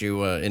catch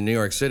you in New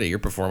York City? You're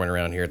performing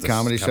around here at the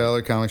Comedy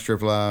Cellar, Comic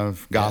Strip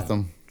Live,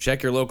 Gotham. Yeah.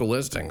 Check your local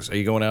listings. Are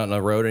you going out on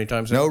the road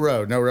anytime soon? No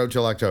road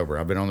till October.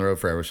 I've been on the road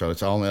forever, so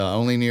it's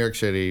only New York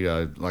City.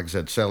 Like I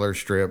said, Cellar,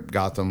 Strip,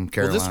 Gotham,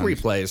 Carolinas. Well,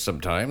 this replays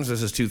sometimes.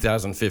 This is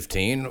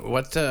 2015.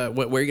 Where are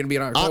you going to be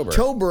in October?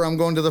 October, I'm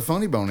going to the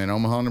Funny Bone in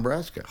Omaha,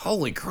 Nebraska.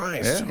 Holy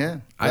Christ! Yeah.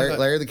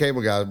 Larry the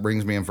Cable Guy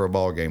brings me in for a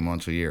ball game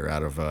once a year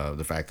out of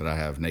the fact that I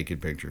have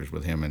naked pictures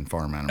with him and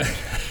farm animals.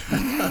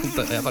 I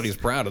thought he was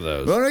proud of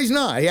those. Well, no, he's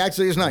not. He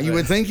actually is not. You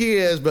would think he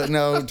is, but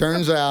no.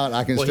 Turns out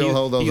I can still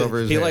hold those over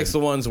his head. He likes the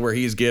ones where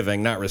he's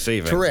giving, not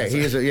receiving. Correct. He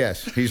is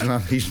yes. He's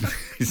not. He's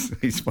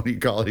what do you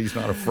call it? He's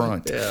not a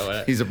front. Yeah,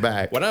 well, he's a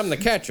back. When I'm the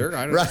catcher,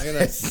 I don't. Right.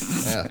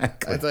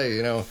 I tell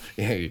you,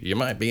 you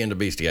might be into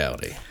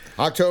bestiality.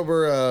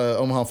 October,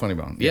 Omaha Funny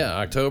Bone. Yeah,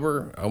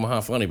 October,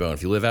 Omaha Funny Bone.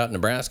 If you live out in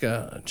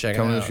Nebraska, check it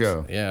out. Come to the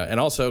show. Yeah, and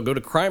also go to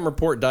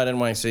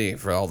crimereport.nyc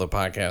for all the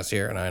podcasts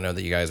here. And I know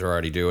that you guys are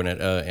already doing it.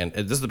 And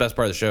this is the best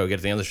part of the show. Get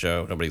to the end of the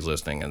show, nobody's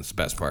listening, and it's the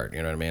best part.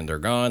 You know what I mean? They're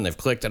gone. They've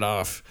clicked it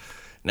off.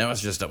 Now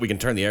it's just that we can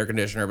turn the air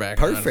conditioner back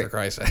on, for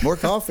Christ's sake. More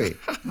coffee.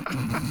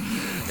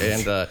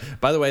 And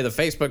by the way, the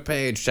Facebook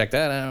page, check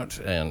that out.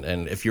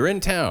 And if you're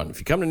in town, if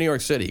you come to New York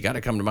City, you got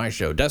to come to my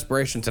show,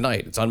 Desperation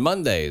Tonight. It's on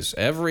Mondays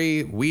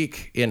every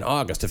week in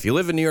August. If you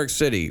live in New York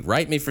City,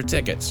 write me for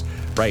tickets.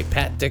 Write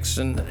Pat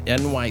Dixon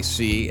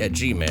NYC at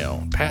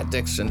Gmail. Pat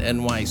Dixon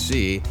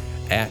NYC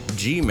at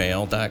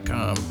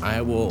gmail.com. I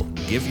will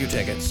give you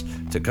tickets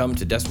to come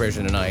to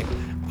Desperation Tonight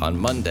on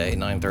Monday,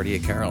 9:30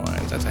 at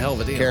Caroline's. That's a hell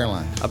of a deal.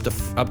 Caroline's. Up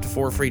to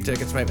 4 free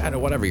tickets, maybe. I don't know,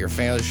 whatever. You're a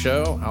fan of the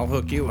show, I'll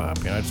hook you up.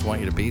 I just want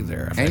you to be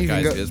there. I've and you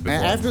can go, before.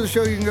 After the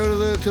show, you can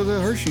go to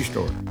the Hershey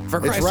store.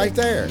 It's right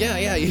there.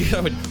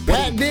 Yeah.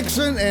 Pat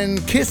Dixon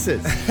and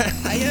kisses.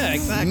 Yeah,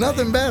 exactly.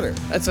 Nothing better.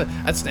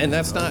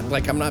 That's not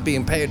like I'm not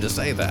being paid to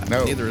say that.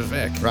 No. Neither is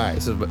Vic. Right.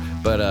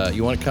 But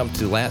you want to come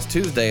to last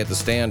Tuesday at the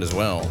Stand as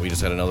well. We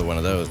just had another one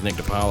of those. Nick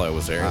DiPaolo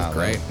was there. It was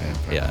great.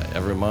 Yeah,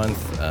 every month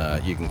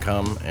you can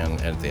come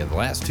and at the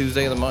last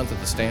Tuesday of the month at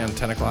the Stand,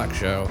 10 o'clock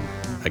show.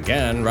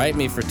 Again, write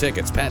me for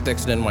tickets,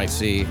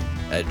 patdixonnyc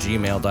at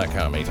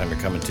gmail.com. Anytime you're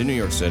coming to New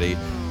York City,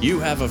 you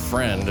have a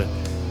friend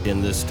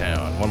in this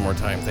town. One more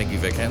time, thank you,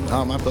 Vic Henley.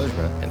 Oh, my pleasure,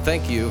 man. And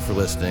thank you for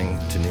listening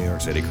to New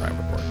York City Crime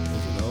Report.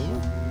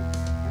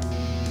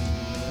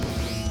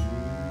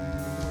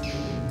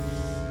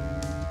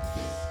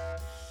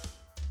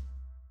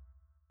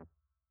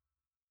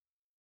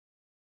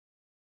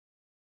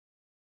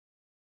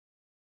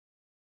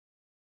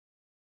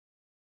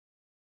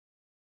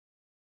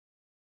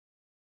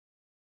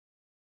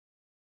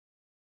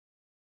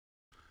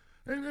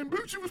 And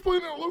Bootsy was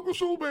playing in a local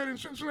soul band in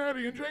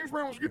Cincinnati, and James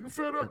Brown was getting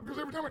fed up because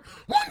every time,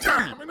 one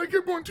time, and they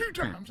kept going 2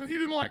 times, and he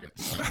didn't like it.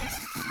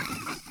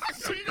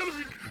 So you gotta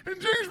be, and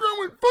James Brown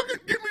went, fuck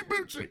it, give me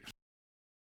Bootsy.